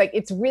 So it's like,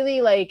 it's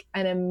really like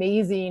an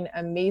amazing,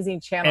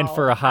 amazing channel. And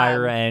for a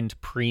higher end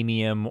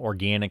premium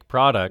organic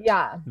product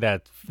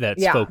that's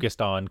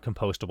focused on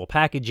compostable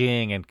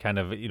packaging and kind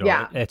of,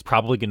 it's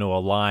probably going to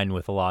align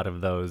with a lot of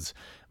those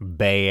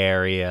Bay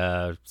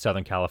Area,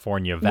 Southern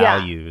California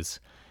values.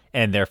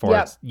 And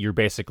therefore, you're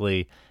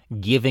basically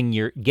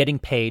getting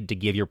paid to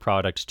give your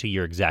product to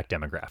your exact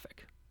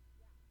demographic.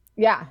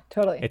 Yeah,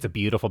 totally. It's a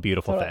beautiful,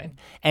 beautiful thing.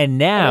 And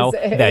now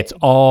that's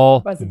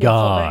all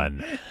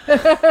gone.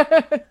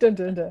 Dun,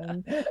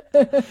 dun,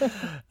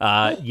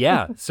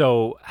 dun.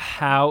 So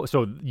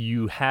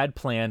you had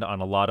planned on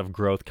a lot of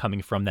growth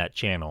coming from that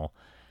channel.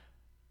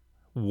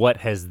 What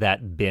has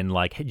that been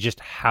like? Just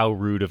how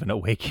rude of an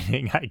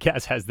awakening, I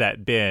guess, has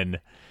that been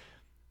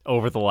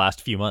over the last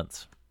few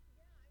months?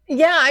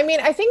 Yeah, I mean,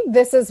 I think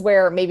this is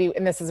where maybe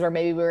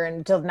we were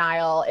in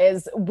denial.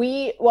 Is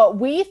what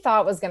we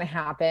thought was going to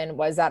happen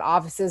was that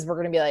offices were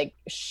going to be like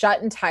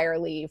shut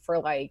entirely for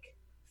like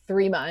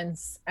 3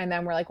 months, and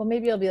then we're like, well,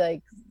 maybe it'll be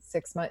like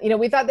 6 months.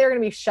 We thought they were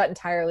going to be shut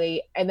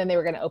entirely, and then they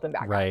were going to open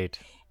back up.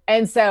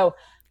 And so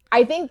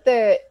I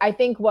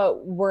think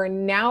what we're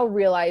now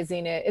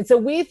realizing and so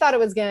we thought it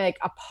was going to like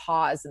a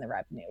pause in the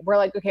revenue. We're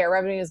like, okay, our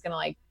revenue is going to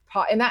like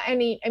pause, and that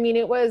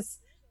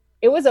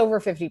it was over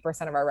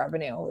 50% of our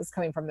revenue was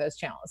coming from those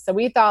channels. So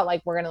we thought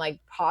like, we're going to like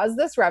pause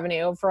this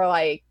revenue for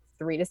like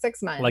 3 to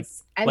 6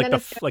 months.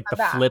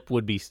 The flip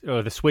would be,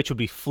 or the switch would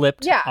be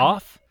flipped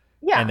off.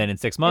 Yeah. And then in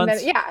 6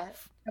 months,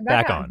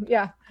 back on.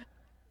 Yeah,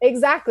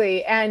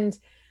 exactly. And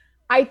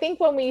I think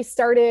when we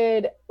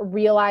started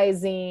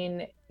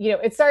realizing,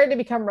 it started to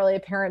become really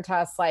apparent to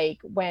us, like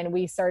when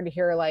we started to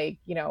hear like,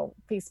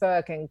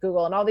 Facebook and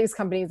Google and all these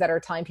companies that are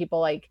telling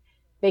people like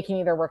they can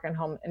either work at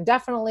home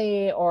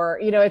indefinitely, or,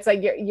 it's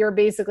like you're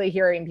basically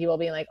hearing people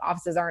being like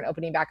offices aren't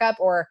opening back up,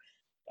 or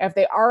if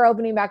they are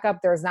opening back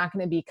up, there's not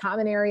going to be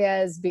common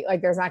areas,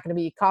 like there's not going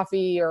to be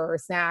coffee or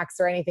snacks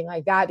or anything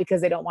like that because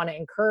they don't want to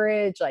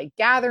encourage like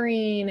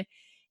gathering.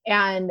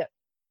 And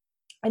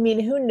I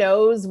mean, who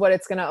knows what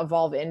it's going to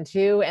evolve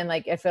into, and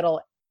like if it'll,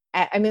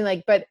 I mean,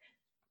 like, but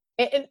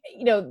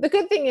the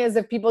good thing is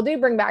if people do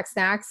bring back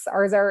snacks,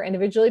 ours are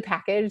individually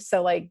packaged.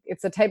 So like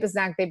it's the type of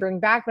snack they bring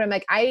back. But I'm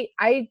like,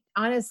 I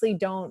honestly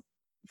don't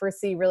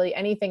foresee really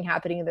anything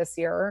happening this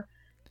year,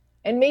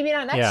 and maybe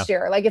not next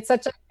year. Like it's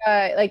such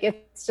a, like,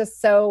 it's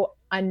just so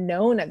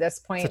unknown at this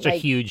point. Such a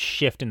huge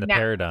shift in the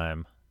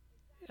paradigm.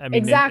 I mean,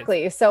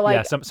 exactly. So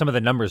like, some of the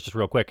numbers just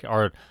real quick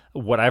are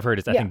what I've heard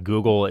is I think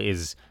Google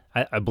is,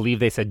 I believe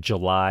they said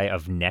July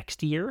of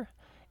next year.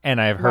 And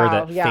I've heard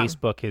that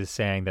Facebook is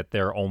saying that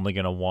they're only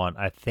going to want,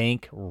 I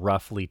think,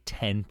 roughly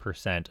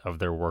 10% of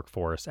their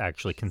workforce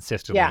actually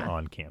consistently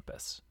on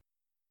campus.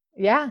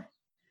 Yeah.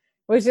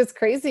 Which is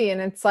crazy.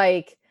 And it's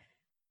like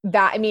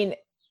that. I mean,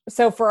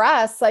 so for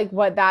us, like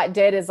what that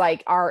did is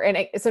like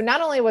so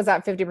not only was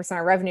that 50%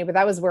 of revenue, but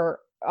that was where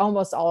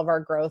almost all of our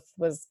growth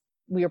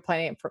we were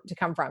planning to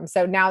come from.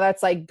 So now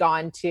that's like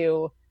gone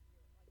to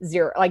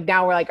zero. Like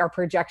now we're like, our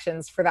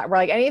projections for that, we're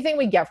like, anything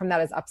we get from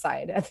that is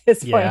upside at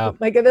this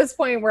point. Like at this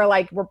point,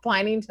 we're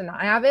planning to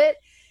not have it.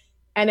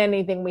 And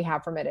anything we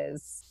have from it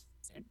is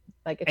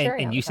like a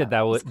cherry. And you said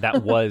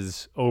that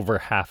was over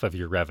half of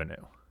your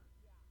revenue.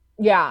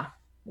 Yeah.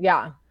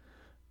 Yeah.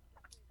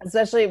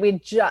 Especially we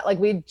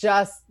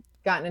just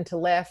gotten into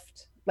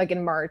Lyft like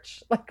in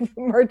March. Like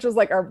March was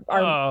like our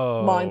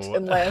launch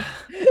in Lyft.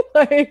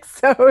 Like,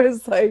 so it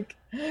was like,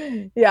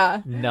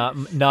 yeah. Not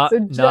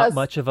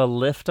much of a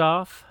lift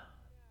off.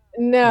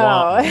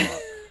 No.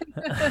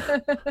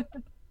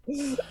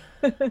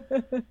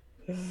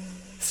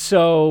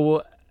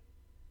 So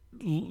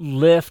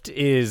Lyft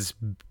is,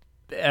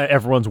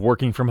 everyone's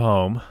working from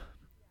home.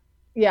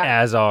 Yeah.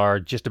 As are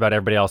just about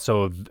everybody else.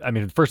 So, I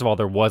mean, first of all,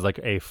 there was like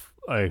a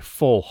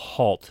full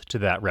halt to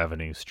that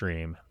revenue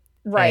stream.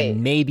 Right.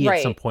 And maybe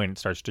at some point it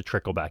starts to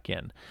trickle back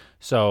in.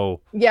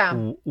 So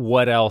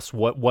what else,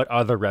 what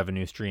other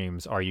revenue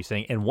streams are you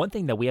saying? And one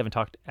thing that we haven't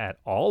talked at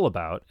all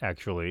about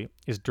actually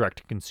is direct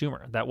to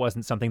consumer. That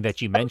wasn't something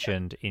that you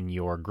mentioned in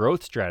your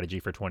growth strategy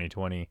for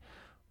 2020.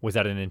 Was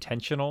that an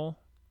intentional?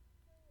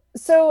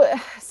 So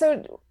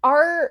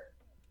our,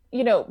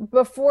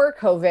 before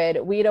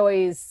COVID,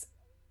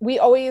 we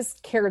always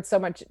cared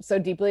so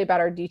deeply about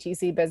our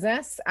DTC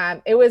business.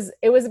 It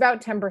was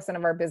about 10%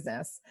 of our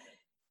business.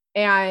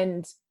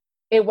 And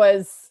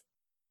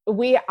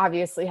we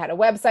obviously had a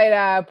website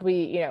up,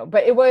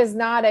 but it was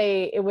not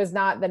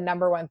the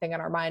number one thing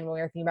on our mind when we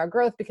were thinking about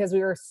growth, because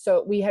we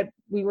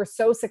were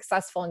so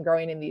successful in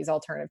growing in these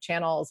alternative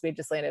channels. We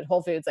just landed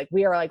Whole Foods. Like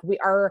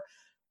we're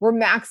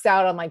maxed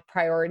out on like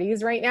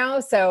priorities right now.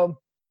 So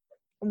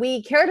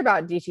we cared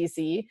about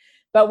DTC,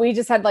 but we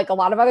just had like a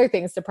lot of other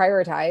things to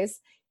prioritize.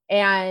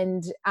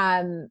 And,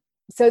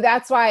 so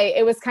that's why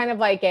it was kind of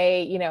like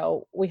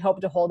we hope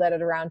to hold it at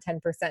around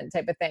 10%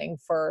 type of thing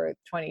for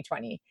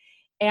 2020.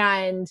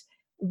 And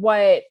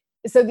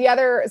so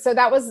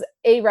that was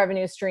a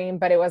revenue stream,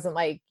 but it wasn't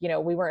like,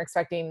 we weren't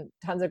expecting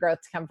tons of growth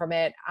to come from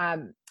it.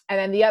 And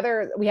then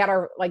we had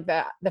our, like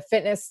the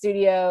fitness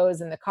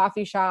studios and the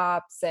coffee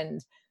shops,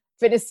 and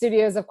fitness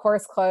studios, of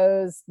course,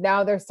 closed.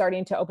 Now they're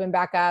starting to open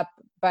back up,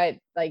 but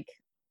I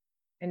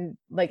think,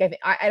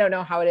 I don't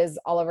know how it is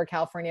all over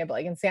California, but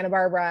like in Santa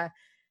Barbara,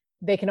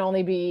 they can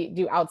only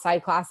do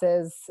outside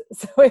classes.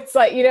 So it's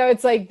like,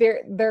 it's like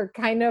they're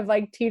kind of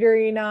like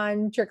teetering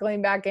on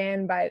trickling back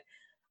in, but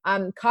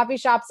coffee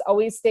shops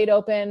always stayed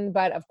open,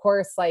 but of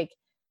course, like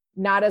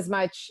not as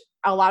much.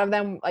 A lot of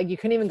them, like you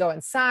couldn't even go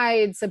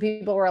inside. So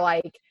people were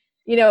like,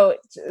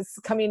 just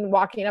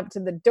walking up to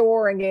the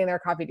door and getting their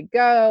coffee to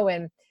go.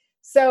 And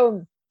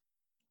so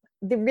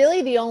the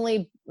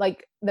only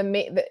like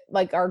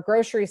like our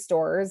grocery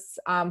stores,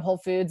 Whole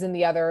Foods and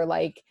the other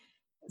like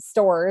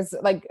stores,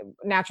 like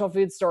natural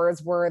food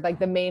stores, were like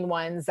the main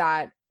ones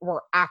that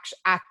were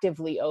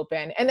actively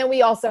open. And then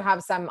we also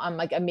have some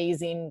like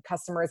amazing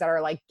customers that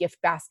are like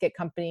gift basket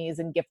companies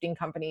and gifting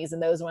companies,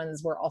 and those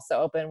ones were also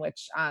open,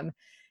 which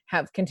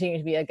have continued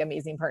to be like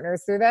amazing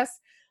partners through this.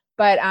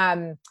 But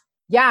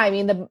yeah, I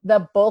mean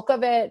the bulk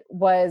of it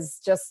was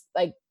just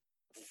like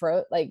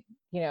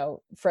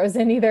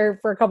frozen either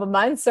for a couple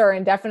months or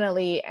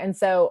indefinitely. And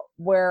so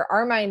where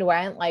our mind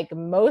went, like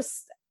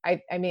I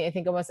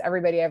think almost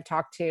everybody I've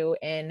talked to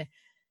in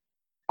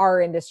our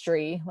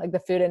industry, like the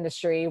food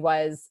industry,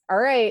 was, all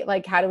right,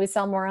 like, how do we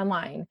sell more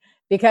online?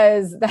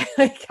 Because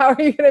like, how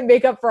are you going to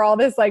make up for all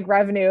this like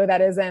revenue that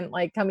isn't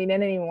like coming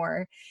in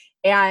anymore?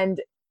 And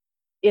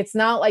it's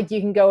not like you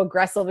can go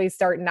aggressively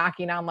start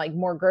knocking on like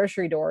more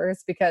grocery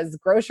doors, because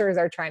grocers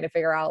are trying to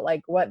figure out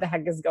like what the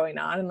heck is going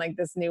on in like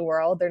this new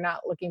world. They're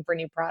not looking for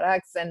new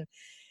products. And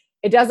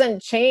it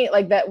doesn't change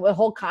like that. The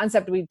whole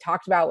concept we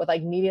talked about with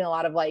like needing a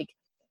lot of like,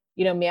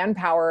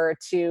 manpower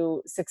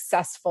to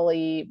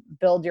successfully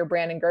build your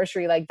brand in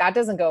grocery, like that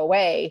doesn't go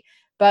away,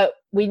 but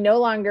we no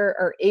longer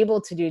are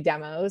able to do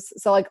demos.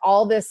 So like a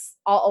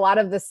lot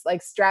of this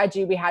like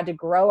strategy we had to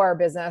grow our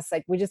business,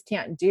 like we just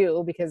can't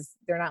do because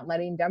they're not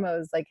letting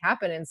demos like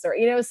happen. And so,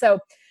 so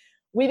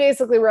we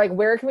basically were like,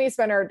 where can we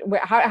spend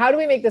how do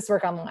we make this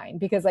work online?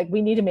 Because like,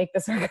 we need to make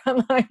this work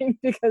online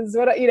because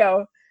what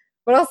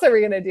else are we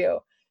going to do?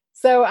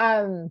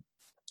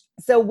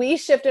 So we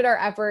shifted our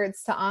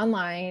efforts to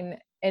online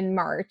in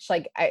March.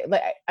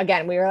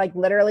 Again, we were like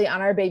literally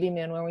on our baby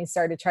moon when we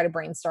started to try to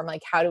brainstorm,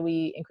 like, how do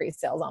we increase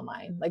sales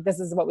online? Like, this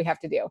is what we have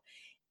to do.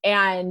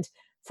 And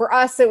for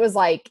us, it was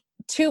like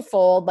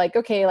twofold, like,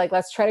 okay, like,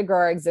 let's try to grow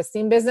our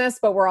existing business,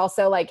 but we're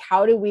also like,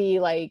 how can we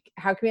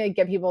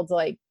get people to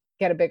like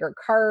get a bigger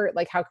cart?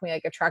 Like, how can we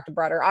like attract a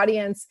broader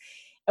audience?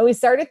 And we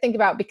started to think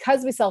about,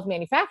 because we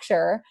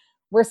self-manufacture,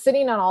 we're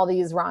sitting on all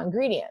these raw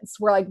ingredients.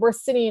 We're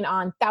sitting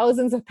on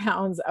thousands of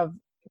pounds of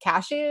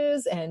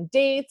cashews and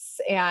dates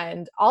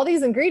and all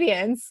these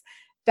ingredients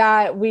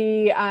that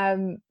we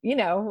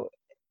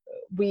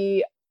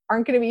we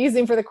aren't going to be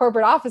using for the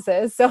corporate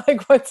offices. So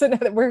like, what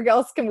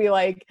else can we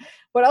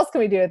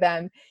do with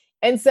them?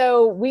 And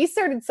so we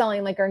started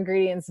selling like our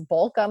ingredients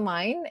bulk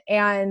online,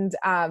 and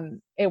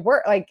it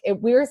worked.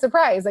 We were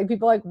surprised, like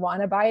people like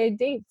want to buy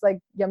dates, like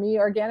yummy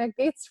organic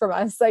dates from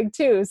us, like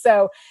too.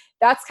 So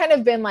that's kind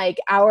of been like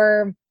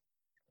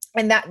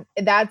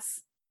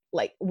that's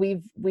like,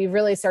 we've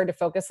really started to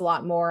focus a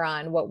lot more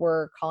on what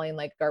we're calling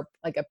like our,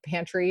 like a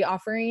pantry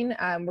offering.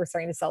 We're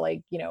starting to sell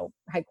like,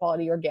 high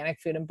quality organic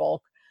food in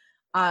bulk,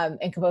 and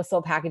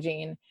compostable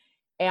packaging.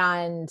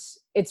 And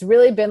it's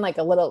really been like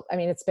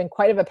it's been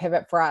quite of a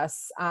pivot for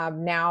us.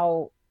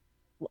 Now,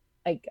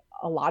 like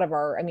a lot of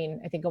I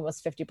think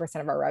almost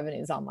 50% of our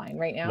revenue is online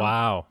right now.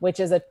 Wow. Which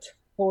is a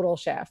total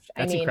shift.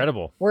 That's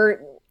incredible. We're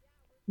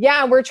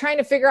trying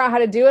to figure out how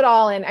to do it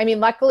all. And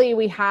luckily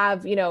we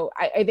have,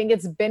 I think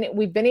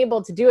we've been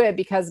able to do it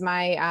because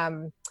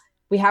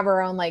we have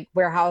our own like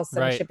warehouse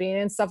and shipping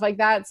and stuff like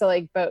that. So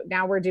like, but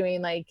now we're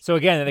doing like, so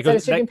again, that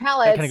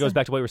pallets, kind of goes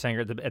back to what we were saying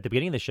at the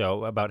beginning of the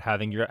show about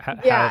having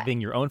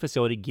your own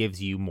facility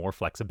gives you more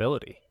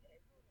flexibility.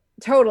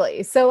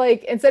 Totally. So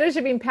like, instead of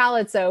shipping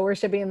pallets, so we're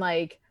shipping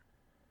like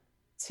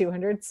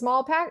 200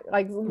 small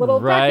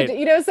little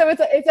packages, so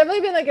it's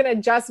definitely been like an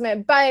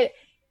adjustment, but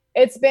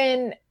it's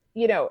been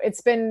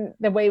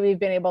the way we've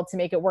been able to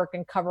make it work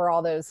and cover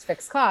all those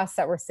fixed costs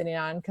that we're sitting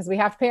on, because we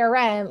have to pay our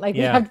rent, we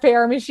have to pay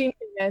our machine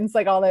maintenance,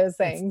 like all those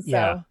things.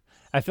 So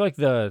I feel like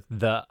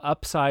the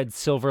upside,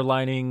 silver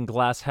lining,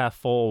 glass half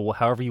full,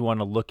 however you want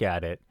to look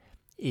at it,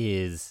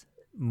 is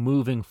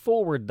moving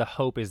forward. The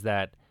hope is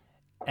that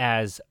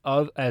as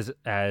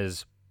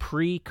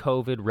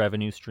pre-COVID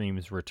revenue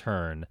streams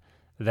return,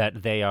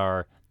 that they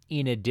are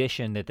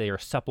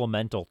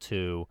supplemental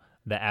to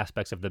the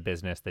aspects of the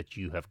business that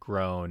you have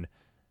grown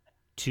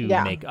to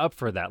make up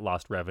for that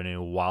lost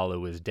revenue while it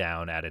was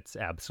down at its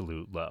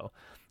absolute low.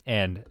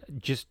 And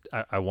just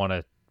I want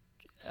to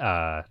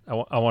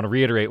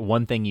reiterate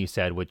one thing you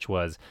said, which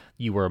was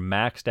you were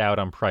maxed out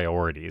on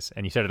priorities,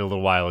 and you said it a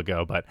little while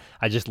ago, but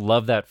I just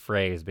love that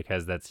phrase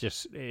because it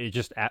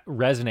just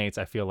resonates,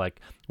 I feel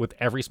like, with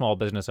every small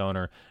business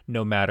owner,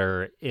 no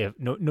matter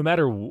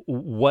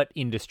what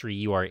industry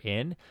you are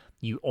in.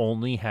 You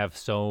only have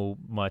so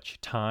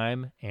much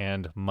time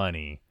and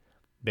money,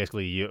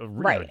 basically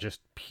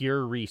just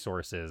pure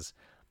resources,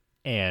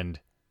 and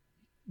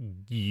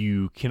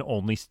you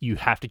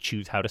have to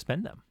choose how to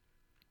spend them.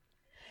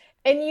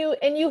 And you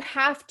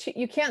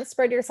can't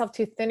spread yourself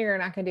too thin, or you're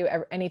not going to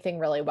do anything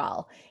really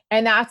well.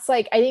 And that's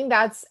like, I think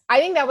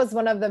that was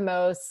one of the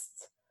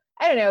most,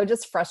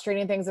 just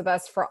frustrating things with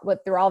us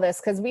through all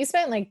this. 'Cause we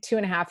spent like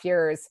 2.5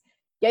 years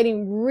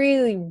getting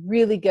really,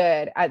 really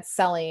good at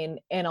selling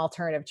in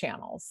alternative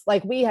channels.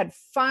 Like we had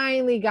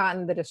finally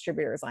gotten the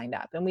distributors lined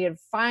up, and we had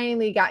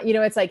finally got,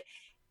 it's like,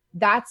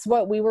 that's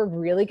what we were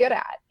really good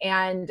at.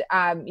 And,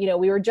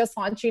 we were just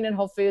launching in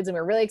Whole Foods, and we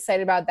were really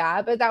excited about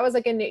that. But that was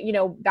like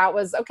that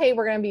was, okay,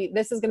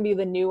 this is going to be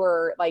the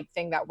newer like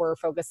thing that we're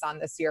focused on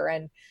this year.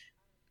 And,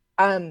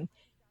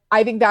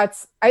 I think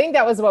that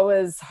was what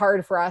was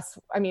hard for us.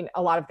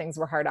 A lot of things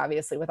were hard,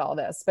 obviously, with all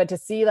this, but to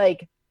see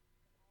like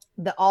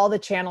all the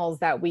channels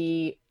that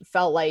we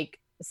felt like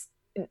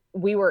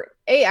we were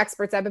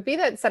experts at, but B,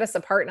 that set us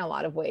apart in a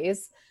lot of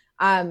ways.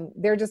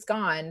 They're just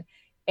gone.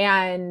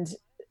 And in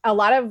a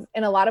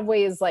lot of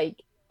ways,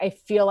 like, I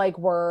feel like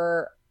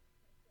we're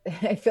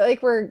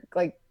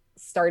like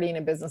starting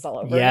a business all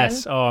over again.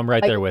 Oh, I'm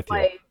right there with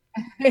you.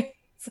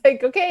 It's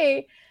like,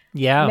 okay,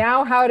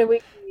 now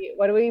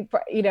what do we,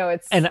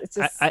 it's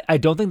just, I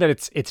don't think that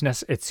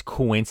it's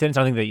coincidence.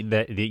 I don't think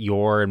that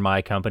your and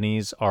my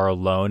companies are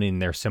alone in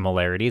their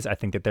similarities. I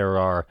think that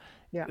I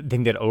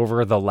think that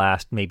over the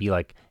last maybe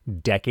like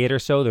decade or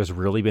so, there's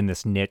really been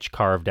this niche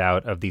carved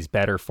out of these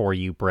better for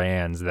you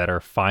brands that are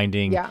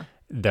finding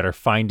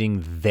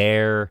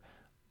their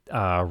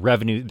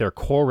revenue, their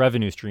core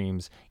revenue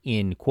streams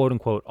in quote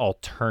unquote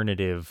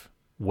alternative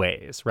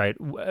ways, right?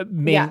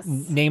 Yes.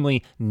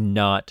 Namely,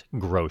 not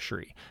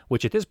grocery,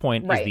 which at this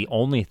point is Right. the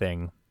only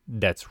thing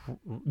that's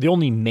the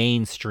only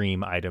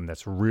mainstream item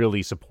that's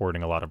really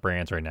supporting a lot of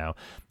brands right now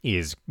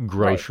is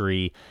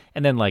grocery,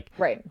 and then like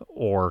Right.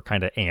 or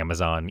kind of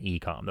Amazon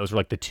e-com. Those are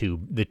like the two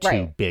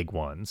Right. big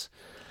ones.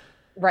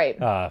 Right.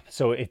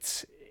 So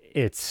it's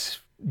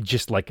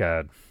just like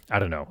a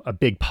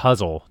big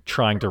puzzle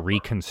trying to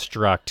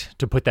reconstruct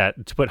to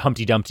put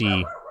Humpty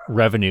Dumpty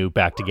revenue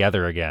back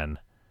together again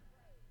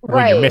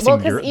when you're Right. missing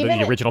Well, 'cause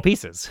the original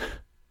pieces.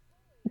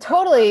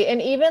 Totally.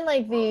 And even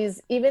like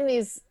these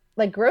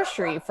like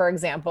grocery, for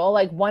example,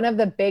 like one of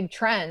the big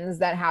trends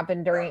that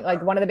happened during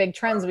like one of the big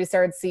trends we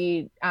started to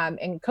see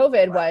in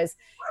COVID was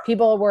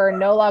people were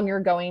no longer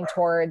going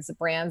towards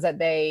brands that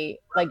they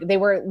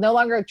were no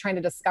longer trying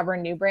to discover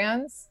new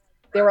brands.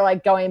 They were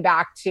like going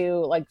back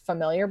to like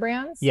familiar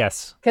brands.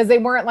 Yes. Because they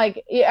weren't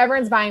like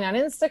everyone's buying on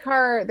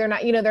Instacart. They're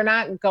not, they're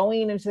not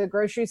going into the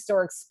grocery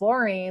store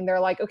exploring. They're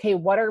like, okay,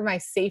 what are my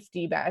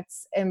safety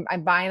bets? And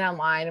I'm buying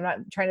online. I'm not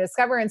trying to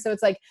discover. And so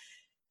it's like,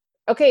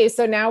 okay,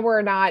 so now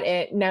we're not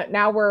it. No,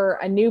 now we're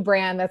a new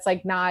brand that's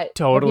like not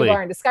totally people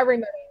aren't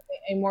discovering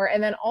anymore.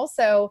 And then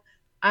also,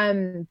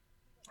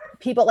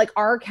 people like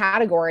our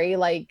category,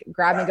 like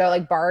grab and go,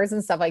 like bars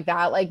and stuff like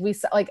that. Like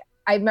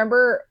I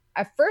remember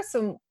at first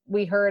when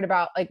we heard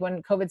about like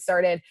when COVID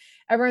started,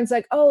 everyone's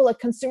like, oh, like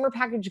consumer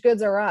packaged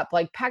goods are up,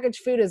 like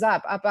packaged food is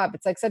up.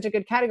 It's like such a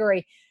good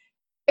category,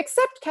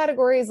 except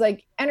categories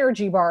like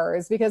energy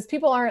bars, because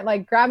people aren't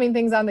like grabbing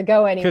things on the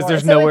go anymore. Because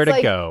there's nowhere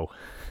to go.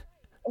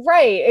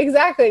 Right,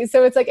 exactly.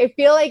 So it's like, I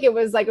feel like it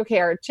was like, okay,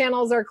 our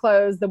channels are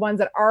closed. The ones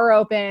that are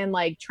open,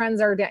 like trends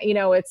are down,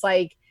 it's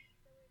like,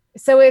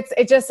 so it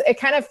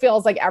kind of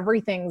feels like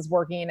everything's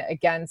working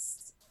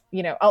against,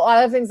 a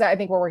lot of things that I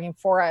think were working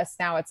for us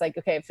now. It's like,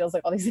 okay, it feels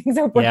like all these things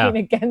are working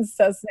against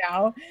us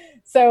now.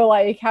 So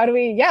like, how do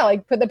we,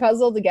 like put the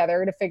puzzle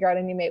together to figure out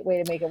a new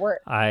way to make it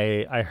work?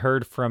 I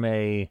heard from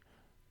a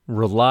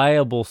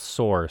reliable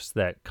source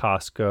that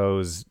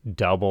Costco's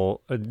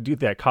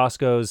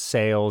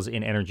sales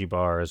in energy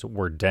bars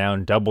were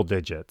down double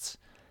digits,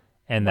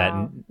 and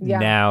that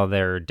now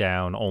they're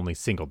down only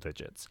single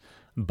digits,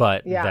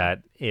 but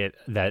that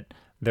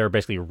they're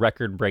basically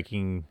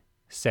record-breaking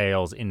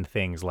sales in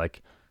things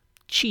like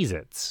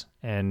Cheez-Its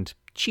and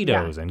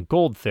Cheetos and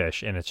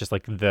Goldfish, and it's just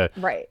like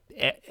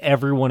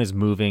everyone is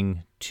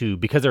moving to,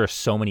 because there are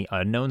so many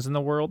unknowns in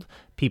the world,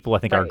 people I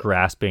think are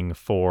grasping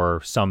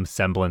for some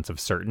semblance of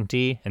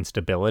certainty and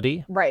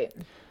stability. Right.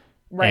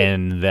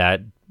 And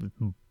that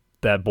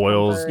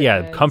boils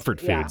comfort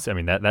foods. I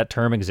mean that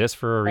term exists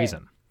for a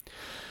reason.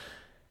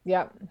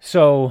 Yep.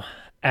 So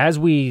as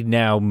we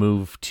now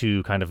move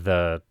to kind of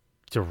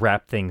to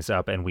wrap things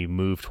up, and we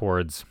move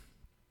towards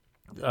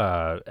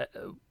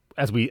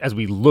as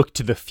we look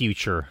to the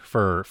future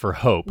for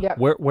hope,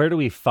 where do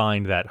we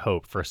find that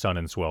hope for Sun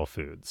and Swell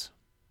Foods?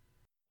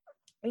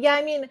 Yeah,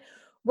 I mean,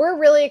 we're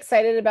really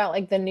excited about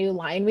like the new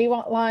line we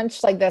want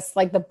launched, like this,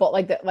 like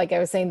like I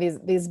was saying,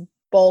 these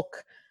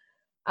bulk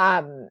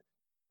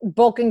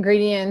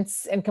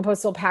ingredients and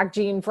compostable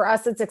packaging. For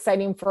us, it's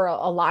exciting for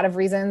a lot of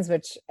reasons,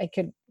 which I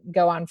could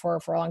go on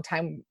for a long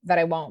time that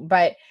I won't.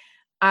 But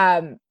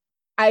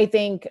I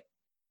think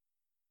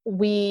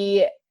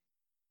we've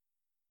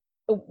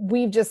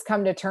just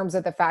come to terms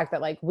with the fact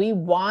that like we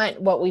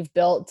want what we've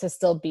built to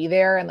still be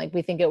there, and like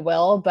we think it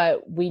will,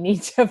 but we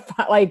need to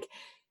like,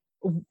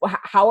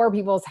 how are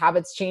people's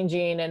habits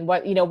changing, and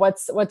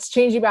what's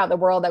changing about the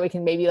world that we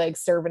can maybe like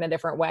serve in a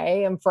different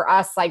way. And for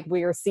us, like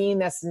we are seeing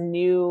this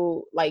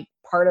new like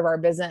part of our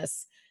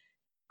business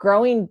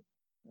growing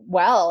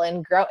well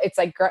and grow. It's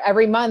like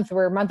every month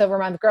we're month over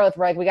month growth.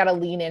 We're like, we got to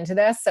lean into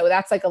this. So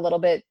that's like a little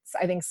bit,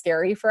 I think,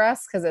 scary for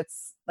us, because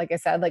it's, like I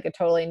said, like a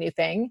totally new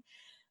thing.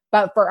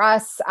 But for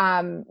us,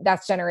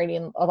 that's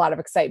generating a lot of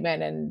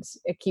excitement, and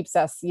it keeps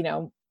us,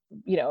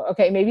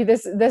 okay, maybe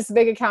this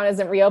big account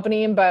isn't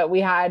reopening, but we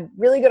had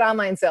really good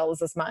online sales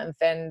this month,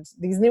 and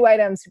these new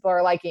items people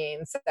are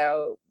liking.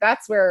 So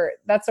that's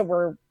what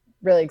we're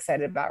really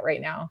excited about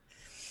right now.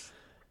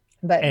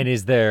 And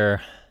is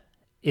there,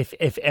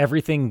 if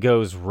everything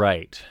goes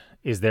right,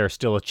 is there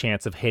still a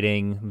chance of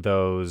hitting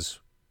the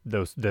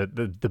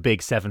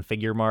big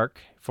 7-figure mark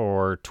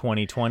for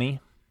 2020?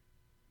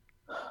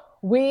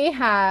 We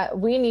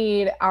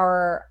need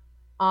our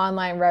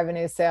online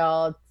revenue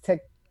sale to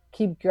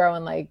keep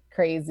growing like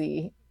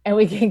crazy, and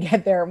we can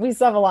get there. We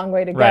still have a long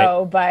way to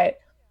go,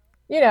 but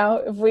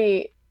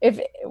if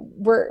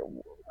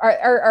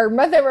our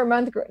month over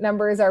month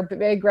numbers are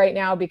big right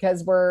now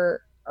because we're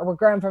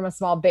growing from a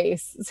small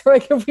base. So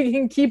like if we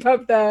can keep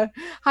up the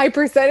high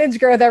percentage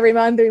growth every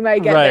month, we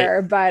might get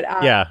there. But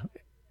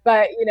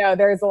but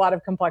there's a lot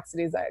of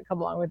complexities that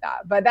come along with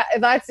that. But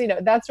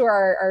that's where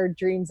our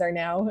dreams are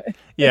now.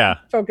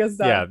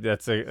 Focused on. Yeah,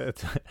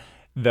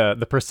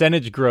 the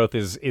percentage growth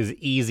is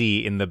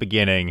easy in the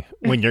beginning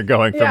when you're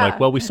going from like,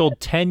 well, we sold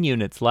 10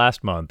 units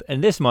last month,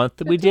 and this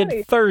month we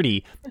did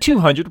 30,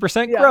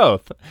 200%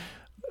 growth.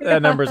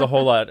 that number is a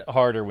whole lot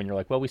harder when you're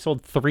like, well, we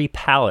sold 3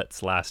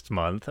 pallets last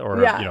month,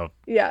 or Yeah.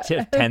 Yeah.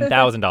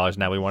 $10,000.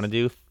 Now we want to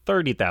do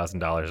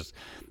 $30,000.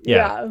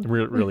 Yeah, Yeah.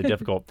 really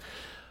difficult.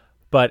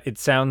 But it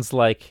sounds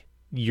like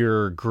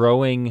you're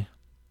growing.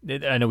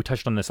 I know we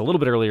touched on this a little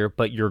bit earlier,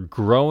 but you're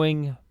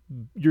growing.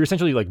 You're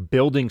essentially like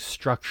building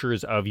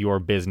structures of your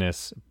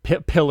business,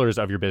 pillars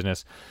of your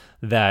business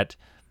that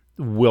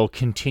will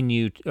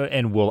continue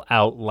and will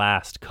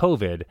outlast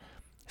COVID,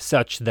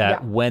 such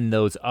that when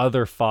those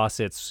other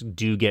faucets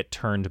do get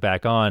turned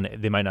back on,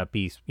 they might not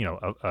be,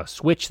 a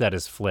switch that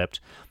is flipped,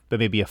 but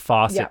maybe a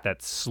faucet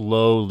that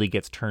slowly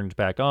gets turned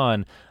back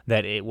on,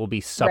 that it will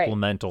be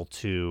supplemental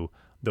to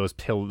those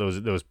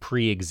those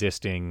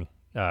pre-existing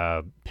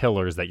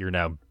pillars that you're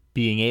now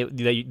being able,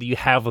 that you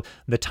have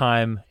the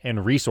time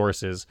and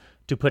resources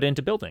to put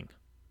into building.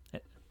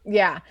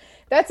 Yeah,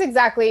 that's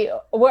exactly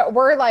what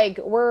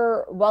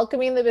we're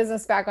welcoming the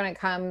business back when it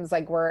comes.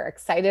 Like, we're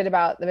excited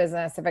about the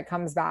business if it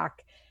comes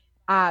back.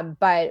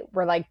 But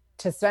we're like,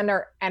 to spend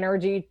our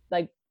energy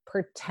like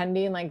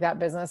pretending like that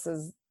business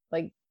is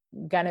like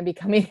gonna be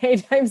coming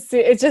anytime soon.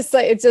 It's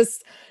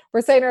just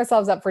we're setting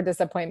ourselves up for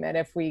disappointment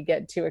if we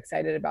get too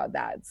excited about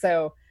that.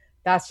 So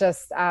that's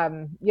just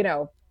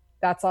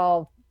that's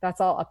all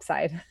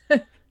upside.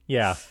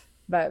 Yeah.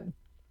 But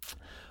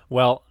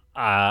well,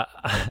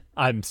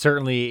 I'm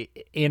certainly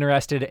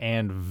interested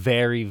and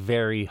very,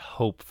 very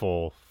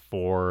hopeful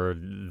for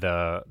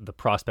the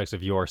prospects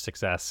of your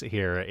success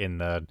here in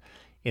the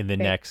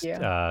next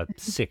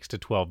 6 to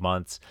 12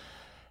 months.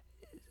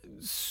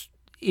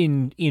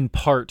 In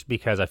part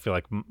because I feel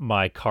like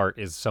my cart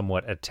is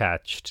somewhat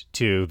attached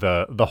to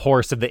the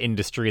horse of the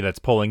industry that's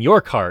pulling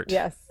your cart.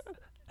 Yes.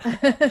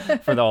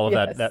 For all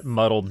of that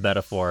muddled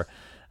metaphor.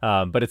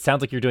 But it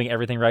sounds like you're doing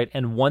everything right.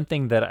 And one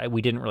thing that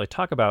we didn't really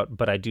talk about,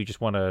 but I do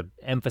just want to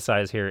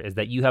emphasize here, is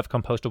that you have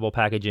compostable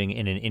packaging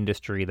in an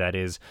industry that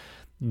is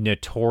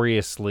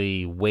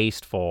notoriously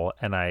wasteful.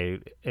 And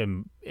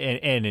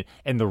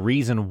and the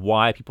reason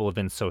why people have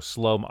been so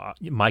slow,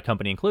 my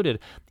company included,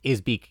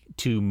 is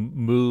to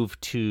move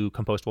to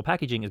compostable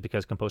packaging, is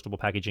because compostable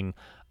packaging,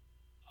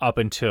 up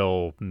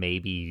until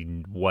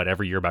maybe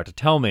whatever you're about to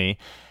tell me,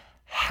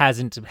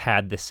 hasn't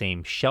had the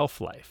same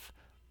shelf life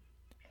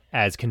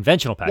as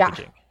conventional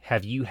packaging. Yeah.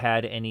 Have you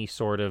had any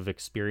sort of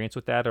experience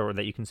with that, or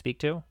that you can speak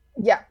to?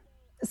 Yeah.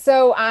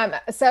 So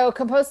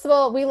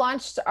compostable, we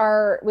launched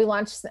our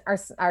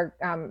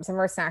some of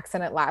our snacks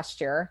in it last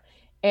year.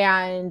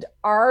 And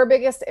our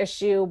biggest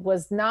issue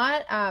was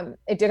not,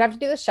 it did have to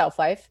do with shelf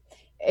life.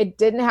 It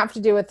didn't have to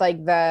do with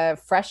like the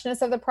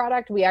freshness of the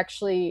product.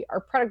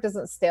 Our product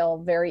doesn't stale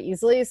very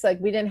easily. So like,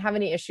 we didn't have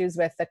any issues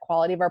with the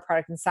quality of our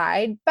product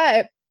inside,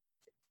 but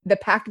the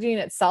packaging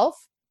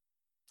itself,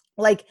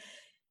 like,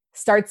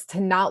 starts to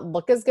not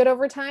look as good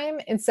over time.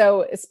 And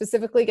so it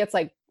specifically gets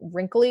like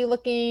wrinkly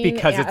looking.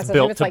 Because it's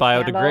built to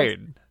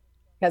biodegrade.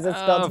 Because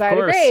it's built to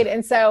biodegrade.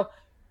 And so,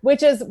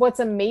 which is what's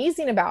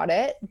amazing about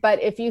it.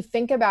 But if you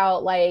think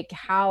about like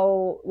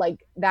how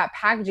like that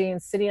packaging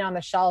sitting on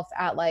the shelf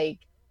at like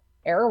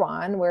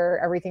Erewhon, where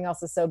everything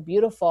else is so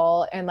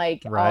beautiful, and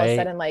like all of a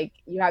sudden like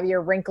you have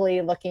your wrinkly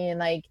looking,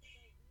 like,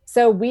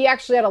 so we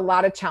actually had a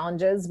lot of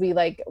challenges. We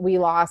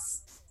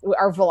lost,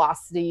 our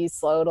velocity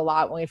slowed a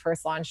lot when we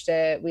first launched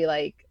it. We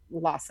like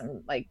lost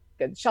some like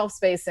good shelf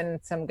space and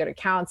some good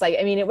accounts. Like,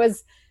 I mean, it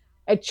was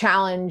a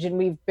challenge, and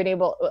we've been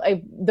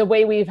the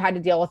way we've had to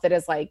deal with it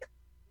is like,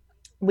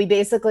 we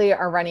basically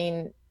are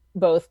running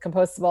both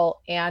compostable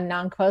and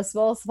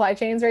non-compostable supply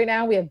chains right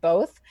now. We have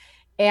both,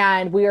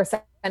 and we are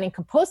sending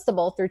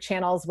compostable through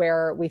channels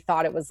where we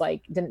thought it was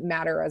like, didn't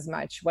matter as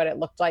much what it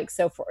looked like.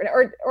 So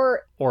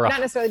or not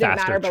necessarily didn't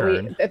matter,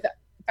 but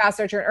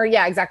faster turn, or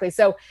yeah, exactly.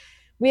 So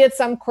we had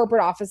some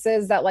corporate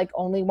offices that like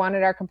only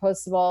wanted our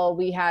compostable.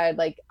 We had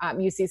like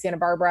UC Santa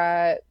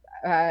Barbara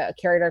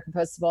carried our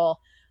compostable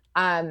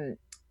and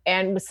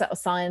was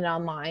selling it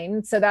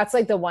online. So that's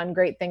like the one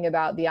great thing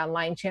about the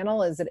online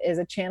channel, is it is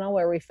a channel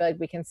where we feel like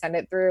we can send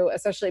it through,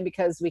 especially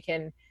because we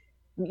can,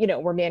 we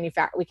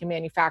can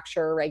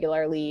manufacture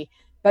regularly.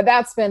 But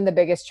that's been the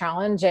biggest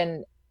challenge.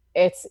 And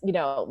it's,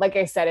 like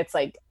I said, it's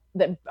like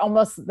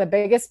almost the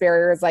biggest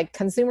barrier is like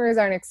consumers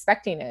aren't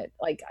expecting it.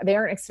 Like they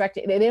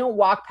don't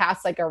walk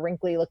past like a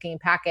wrinkly looking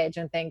package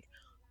and think,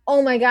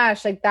 oh my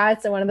gosh, like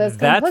that's one of those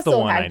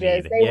compostable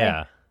packages.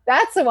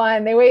 That's the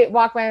one. They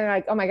walk by and they're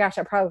like, oh my gosh,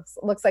 that probably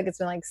looks like it's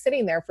been like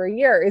sitting there for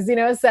years,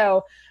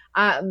 So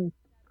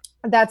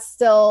that's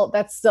still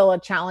a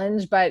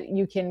challenge, but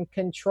you can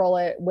control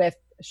it with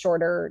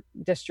shorter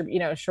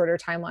shorter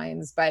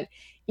timelines. But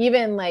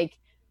even like,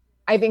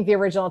 I think the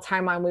original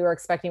timeline we were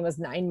expecting was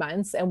 9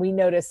 months, and we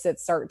noticed it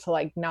start to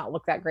like not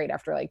look that great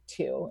after like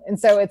 2. And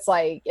so it's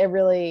like, it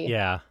really,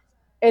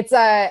 it's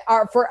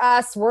for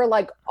us, we're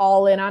like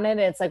all in on it.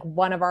 It's like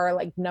one of our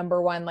like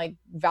number one like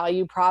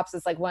value props.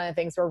 It's like one of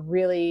the things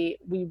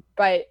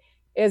but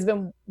it has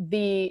been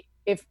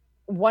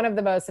one of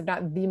the most, if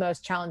not the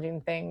most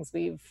challenging things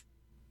we've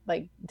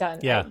like done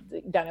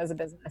as a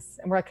business.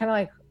 And we're kind of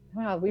like,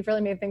 wow, we've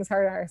really made things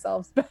hard on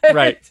ourselves.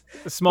 Right.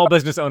 Small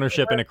business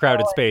ownership in a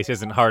crowded Well, space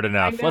isn't hard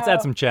enough. Let's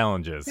add some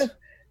challenges.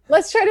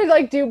 let's try to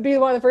like be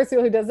one of the first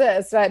people who does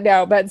this. But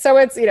no, but so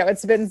it's,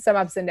 it's been some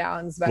ups and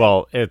downs. But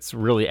Well, it's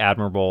really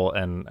admirable,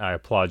 and I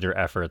applaud your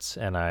efforts,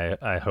 and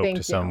I hope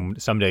Thank to you.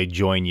 someday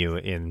join you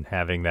in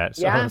having that.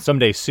 Yeah.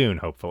 Someday soon,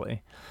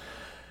 hopefully.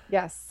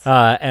 Yes.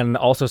 And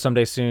also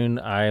someday soon,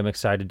 I am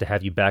excited to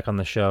have you back on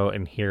the show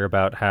and hear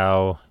about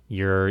how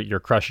you're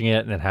crushing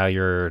it, and how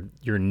your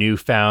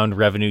newfound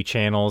revenue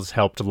channels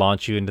helped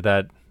launch you into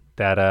that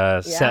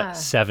Yeah.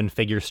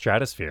 seven-figure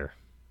stratosphere.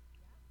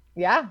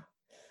 Yeah.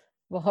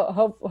 Well,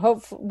 hope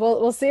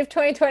we'll see if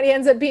 2020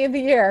 ends up being the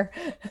year.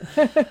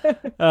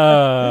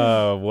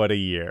 Oh, what a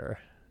year.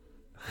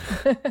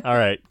 All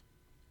right.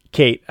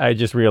 Kate, I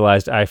just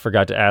realized I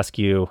forgot to ask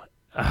you,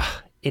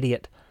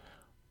 idiot,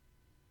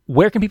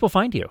 where can people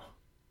find you?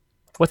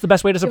 What's the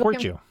best way to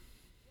support you?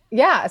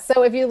 Yeah.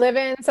 So if you live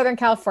in Southern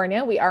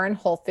California, we are in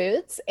Whole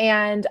Foods.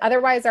 And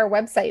otherwise, our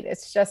website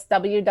is just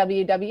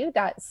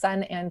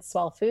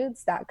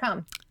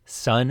www.sunandswellfoods.com.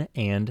 Sun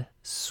and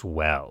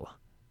Swell.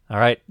 All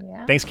right.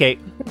 Yeah. Thanks,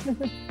 Kate.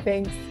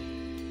 Thanks.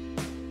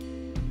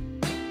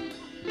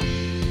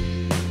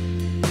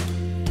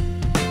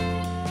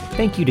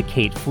 Thank you to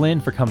Kate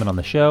Flynn for coming on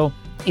the show.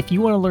 If you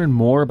want to learn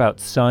more about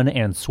Sun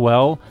and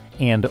Swell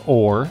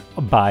or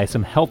buy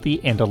some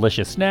healthy and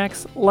delicious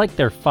snacks like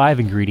their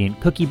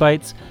 5-ingredient cookie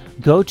bites,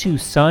 go to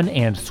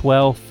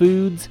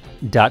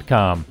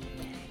sunandswellfoods.com.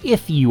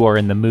 If you are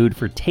in the mood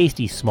for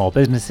tasty small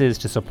businesses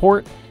to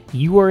support,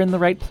 you are in the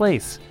right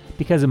place,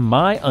 because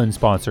my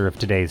unsponsor of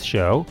today's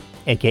show,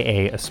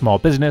 aka a small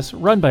business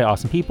run by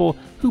awesome people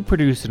who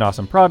produce an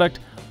awesome product,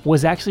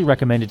 was actually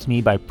recommended to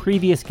me by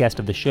previous guest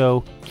of the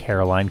show,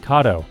 Caroline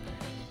Cotto.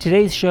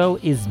 Today's show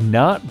is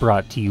not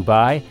brought to you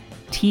by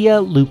Tia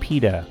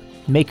Lupita,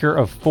 maker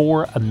of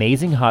 4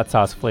 amazing hot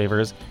sauce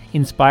flavors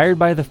inspired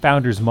by the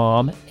founder's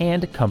mom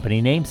and company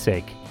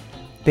namesake.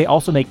 They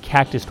also make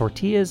cactus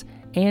tortillas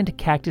and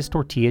cactus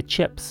tortilla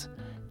chips.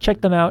 Check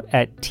them out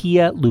at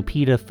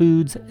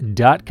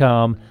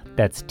tialupitafoods.com.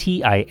 That's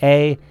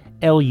TIALUPITA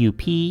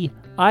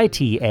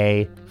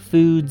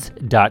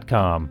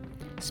foods.com.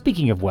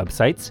 Speaking of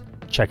websites,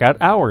 check out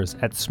ours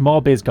at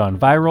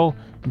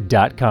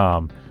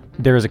smallbizgoneviral.com.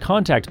 There is a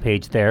contact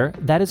page there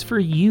that is for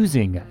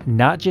using,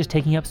 not just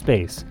taking up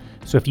space.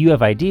 So if you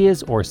have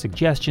ideas or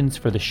suggestions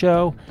for the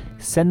show,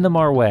 send them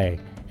our way,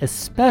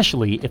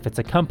 especially if it's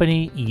a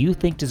company you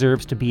think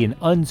deserves to be an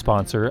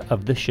unsponsor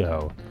of the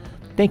show.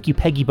 Thank you,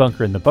 Peggy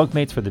Bunker and the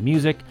Bunkmates, for the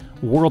music,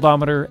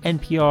 Worldometer,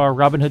 NPR,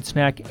 Robin Hood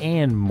Snack,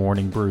 and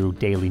Morning Brew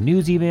daily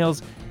news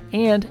emails,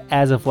 and,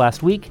 as of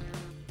last week,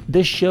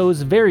 this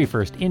show's very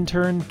first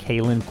intern,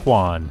 Kaylin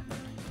Kwan.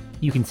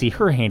 You can see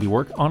her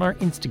handiwork on our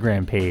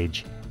Instagram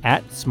page,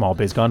 at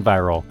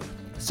SmallBizGoneViral.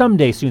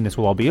 Someday soon this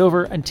will all be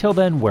over. Until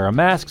then, wear a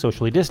mask,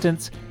 socially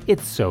distance.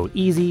 It's so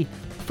easy.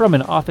 From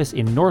an office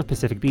in North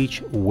Pacific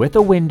Beach with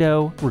a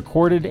window,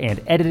 recorded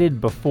and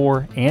edited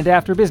before and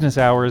after business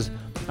hours,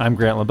 I'm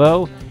Grant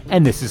LeBeau,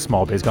 and this is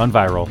Small Biz Gone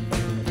Viral.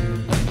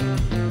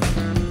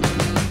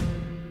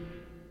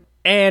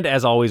 And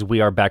as always,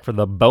 we are back for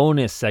the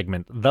bonus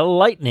segment, the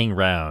lightning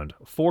round.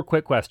 4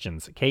 quick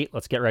questions. Kate,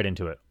 let's get right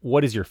into it.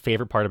 What is your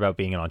favorite part about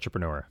being an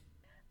entrepreneur?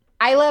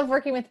 I love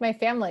working with my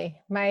family.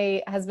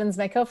 My husband's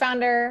my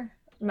co-founder.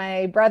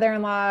 My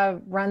brother-in-law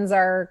runs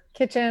our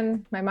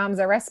kitchen. My mom's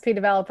a recipe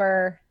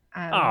developer.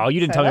 You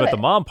didn't tell me about the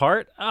mom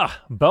part.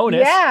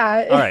 Bonus.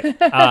 Yeah. All right.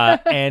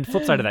 And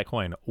flip side of that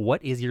coin,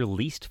 what is your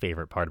least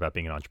favorite part about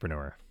being an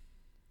entrepreneur?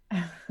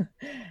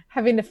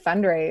 Having to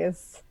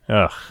fundraise.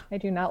 Ugh. I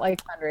do not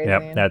like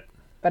fundraising. Yep,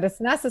 but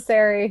it's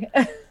necessary.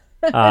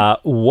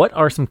 What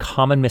are some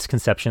common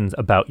misconceptions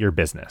about your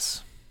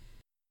business?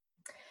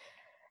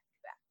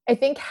 I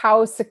think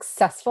how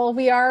successful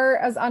we are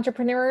as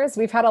entrepreneurs.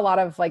 We've had a lot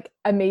of like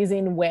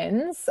amazing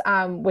wins,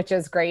 which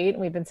is great.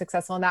 We've been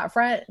successful on that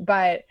front,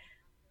 but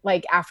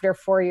like after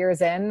 4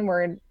 years in,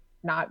 we're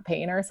not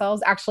paying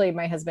ourselves. Actually,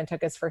 my husband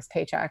took his first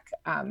paycheck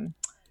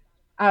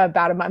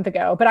about a month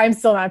ago, but I'm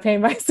still not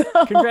paying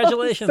myself.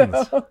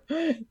 Congratulations. So,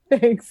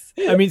 thanks.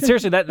 I mean,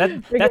 seriously,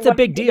 that's a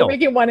big deal.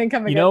 Making one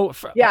income again.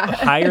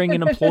 Hiring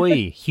an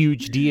employee,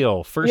 huge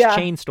deal. First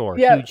chain store,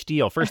 huge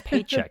deal. First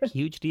paycheck,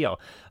 huge deal.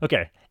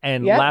 Okay.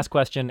 And last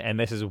question, and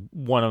this is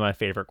one of my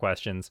favorite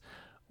questions.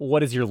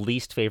 What is your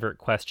least favorite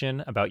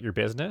question about your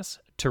business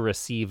to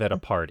receive at a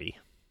party?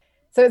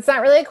 So it's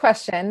not really a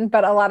question,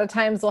 but a lot of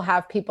times we'll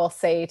have people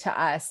say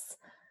to us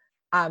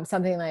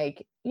something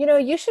like,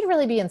 you should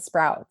really be in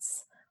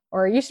Sprouts,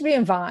 or you should be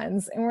in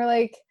Vons. And we're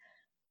like,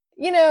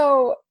 it's a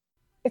lot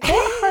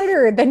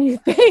harder than you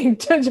think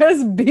to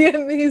just be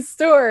in these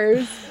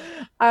stores.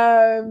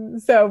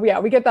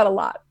 We get that a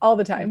lot, all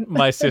the time.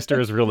 My sister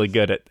is really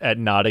good at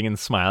nodding and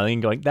smiling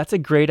and going, that's a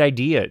great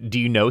idea. Do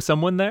you know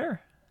someone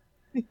there?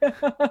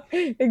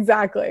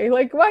 Exactly.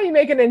 Like, why don't you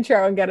make an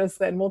intro and get us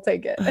in? We'll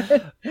take it.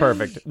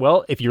 Perfect.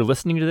 Well, if you're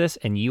listening to this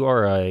and you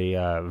are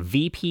a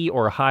VP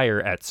or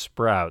higher at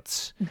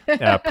Sprouts,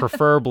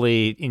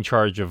 preferably in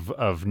charge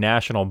of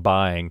national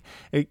buying,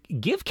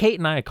 give Kate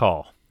and I a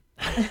call.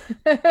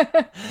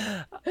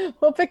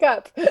 We'll pick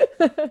up.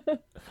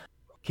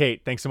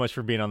 Kate, thanks so much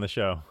for being on the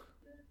show.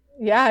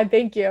 Yeah,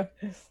 thank you.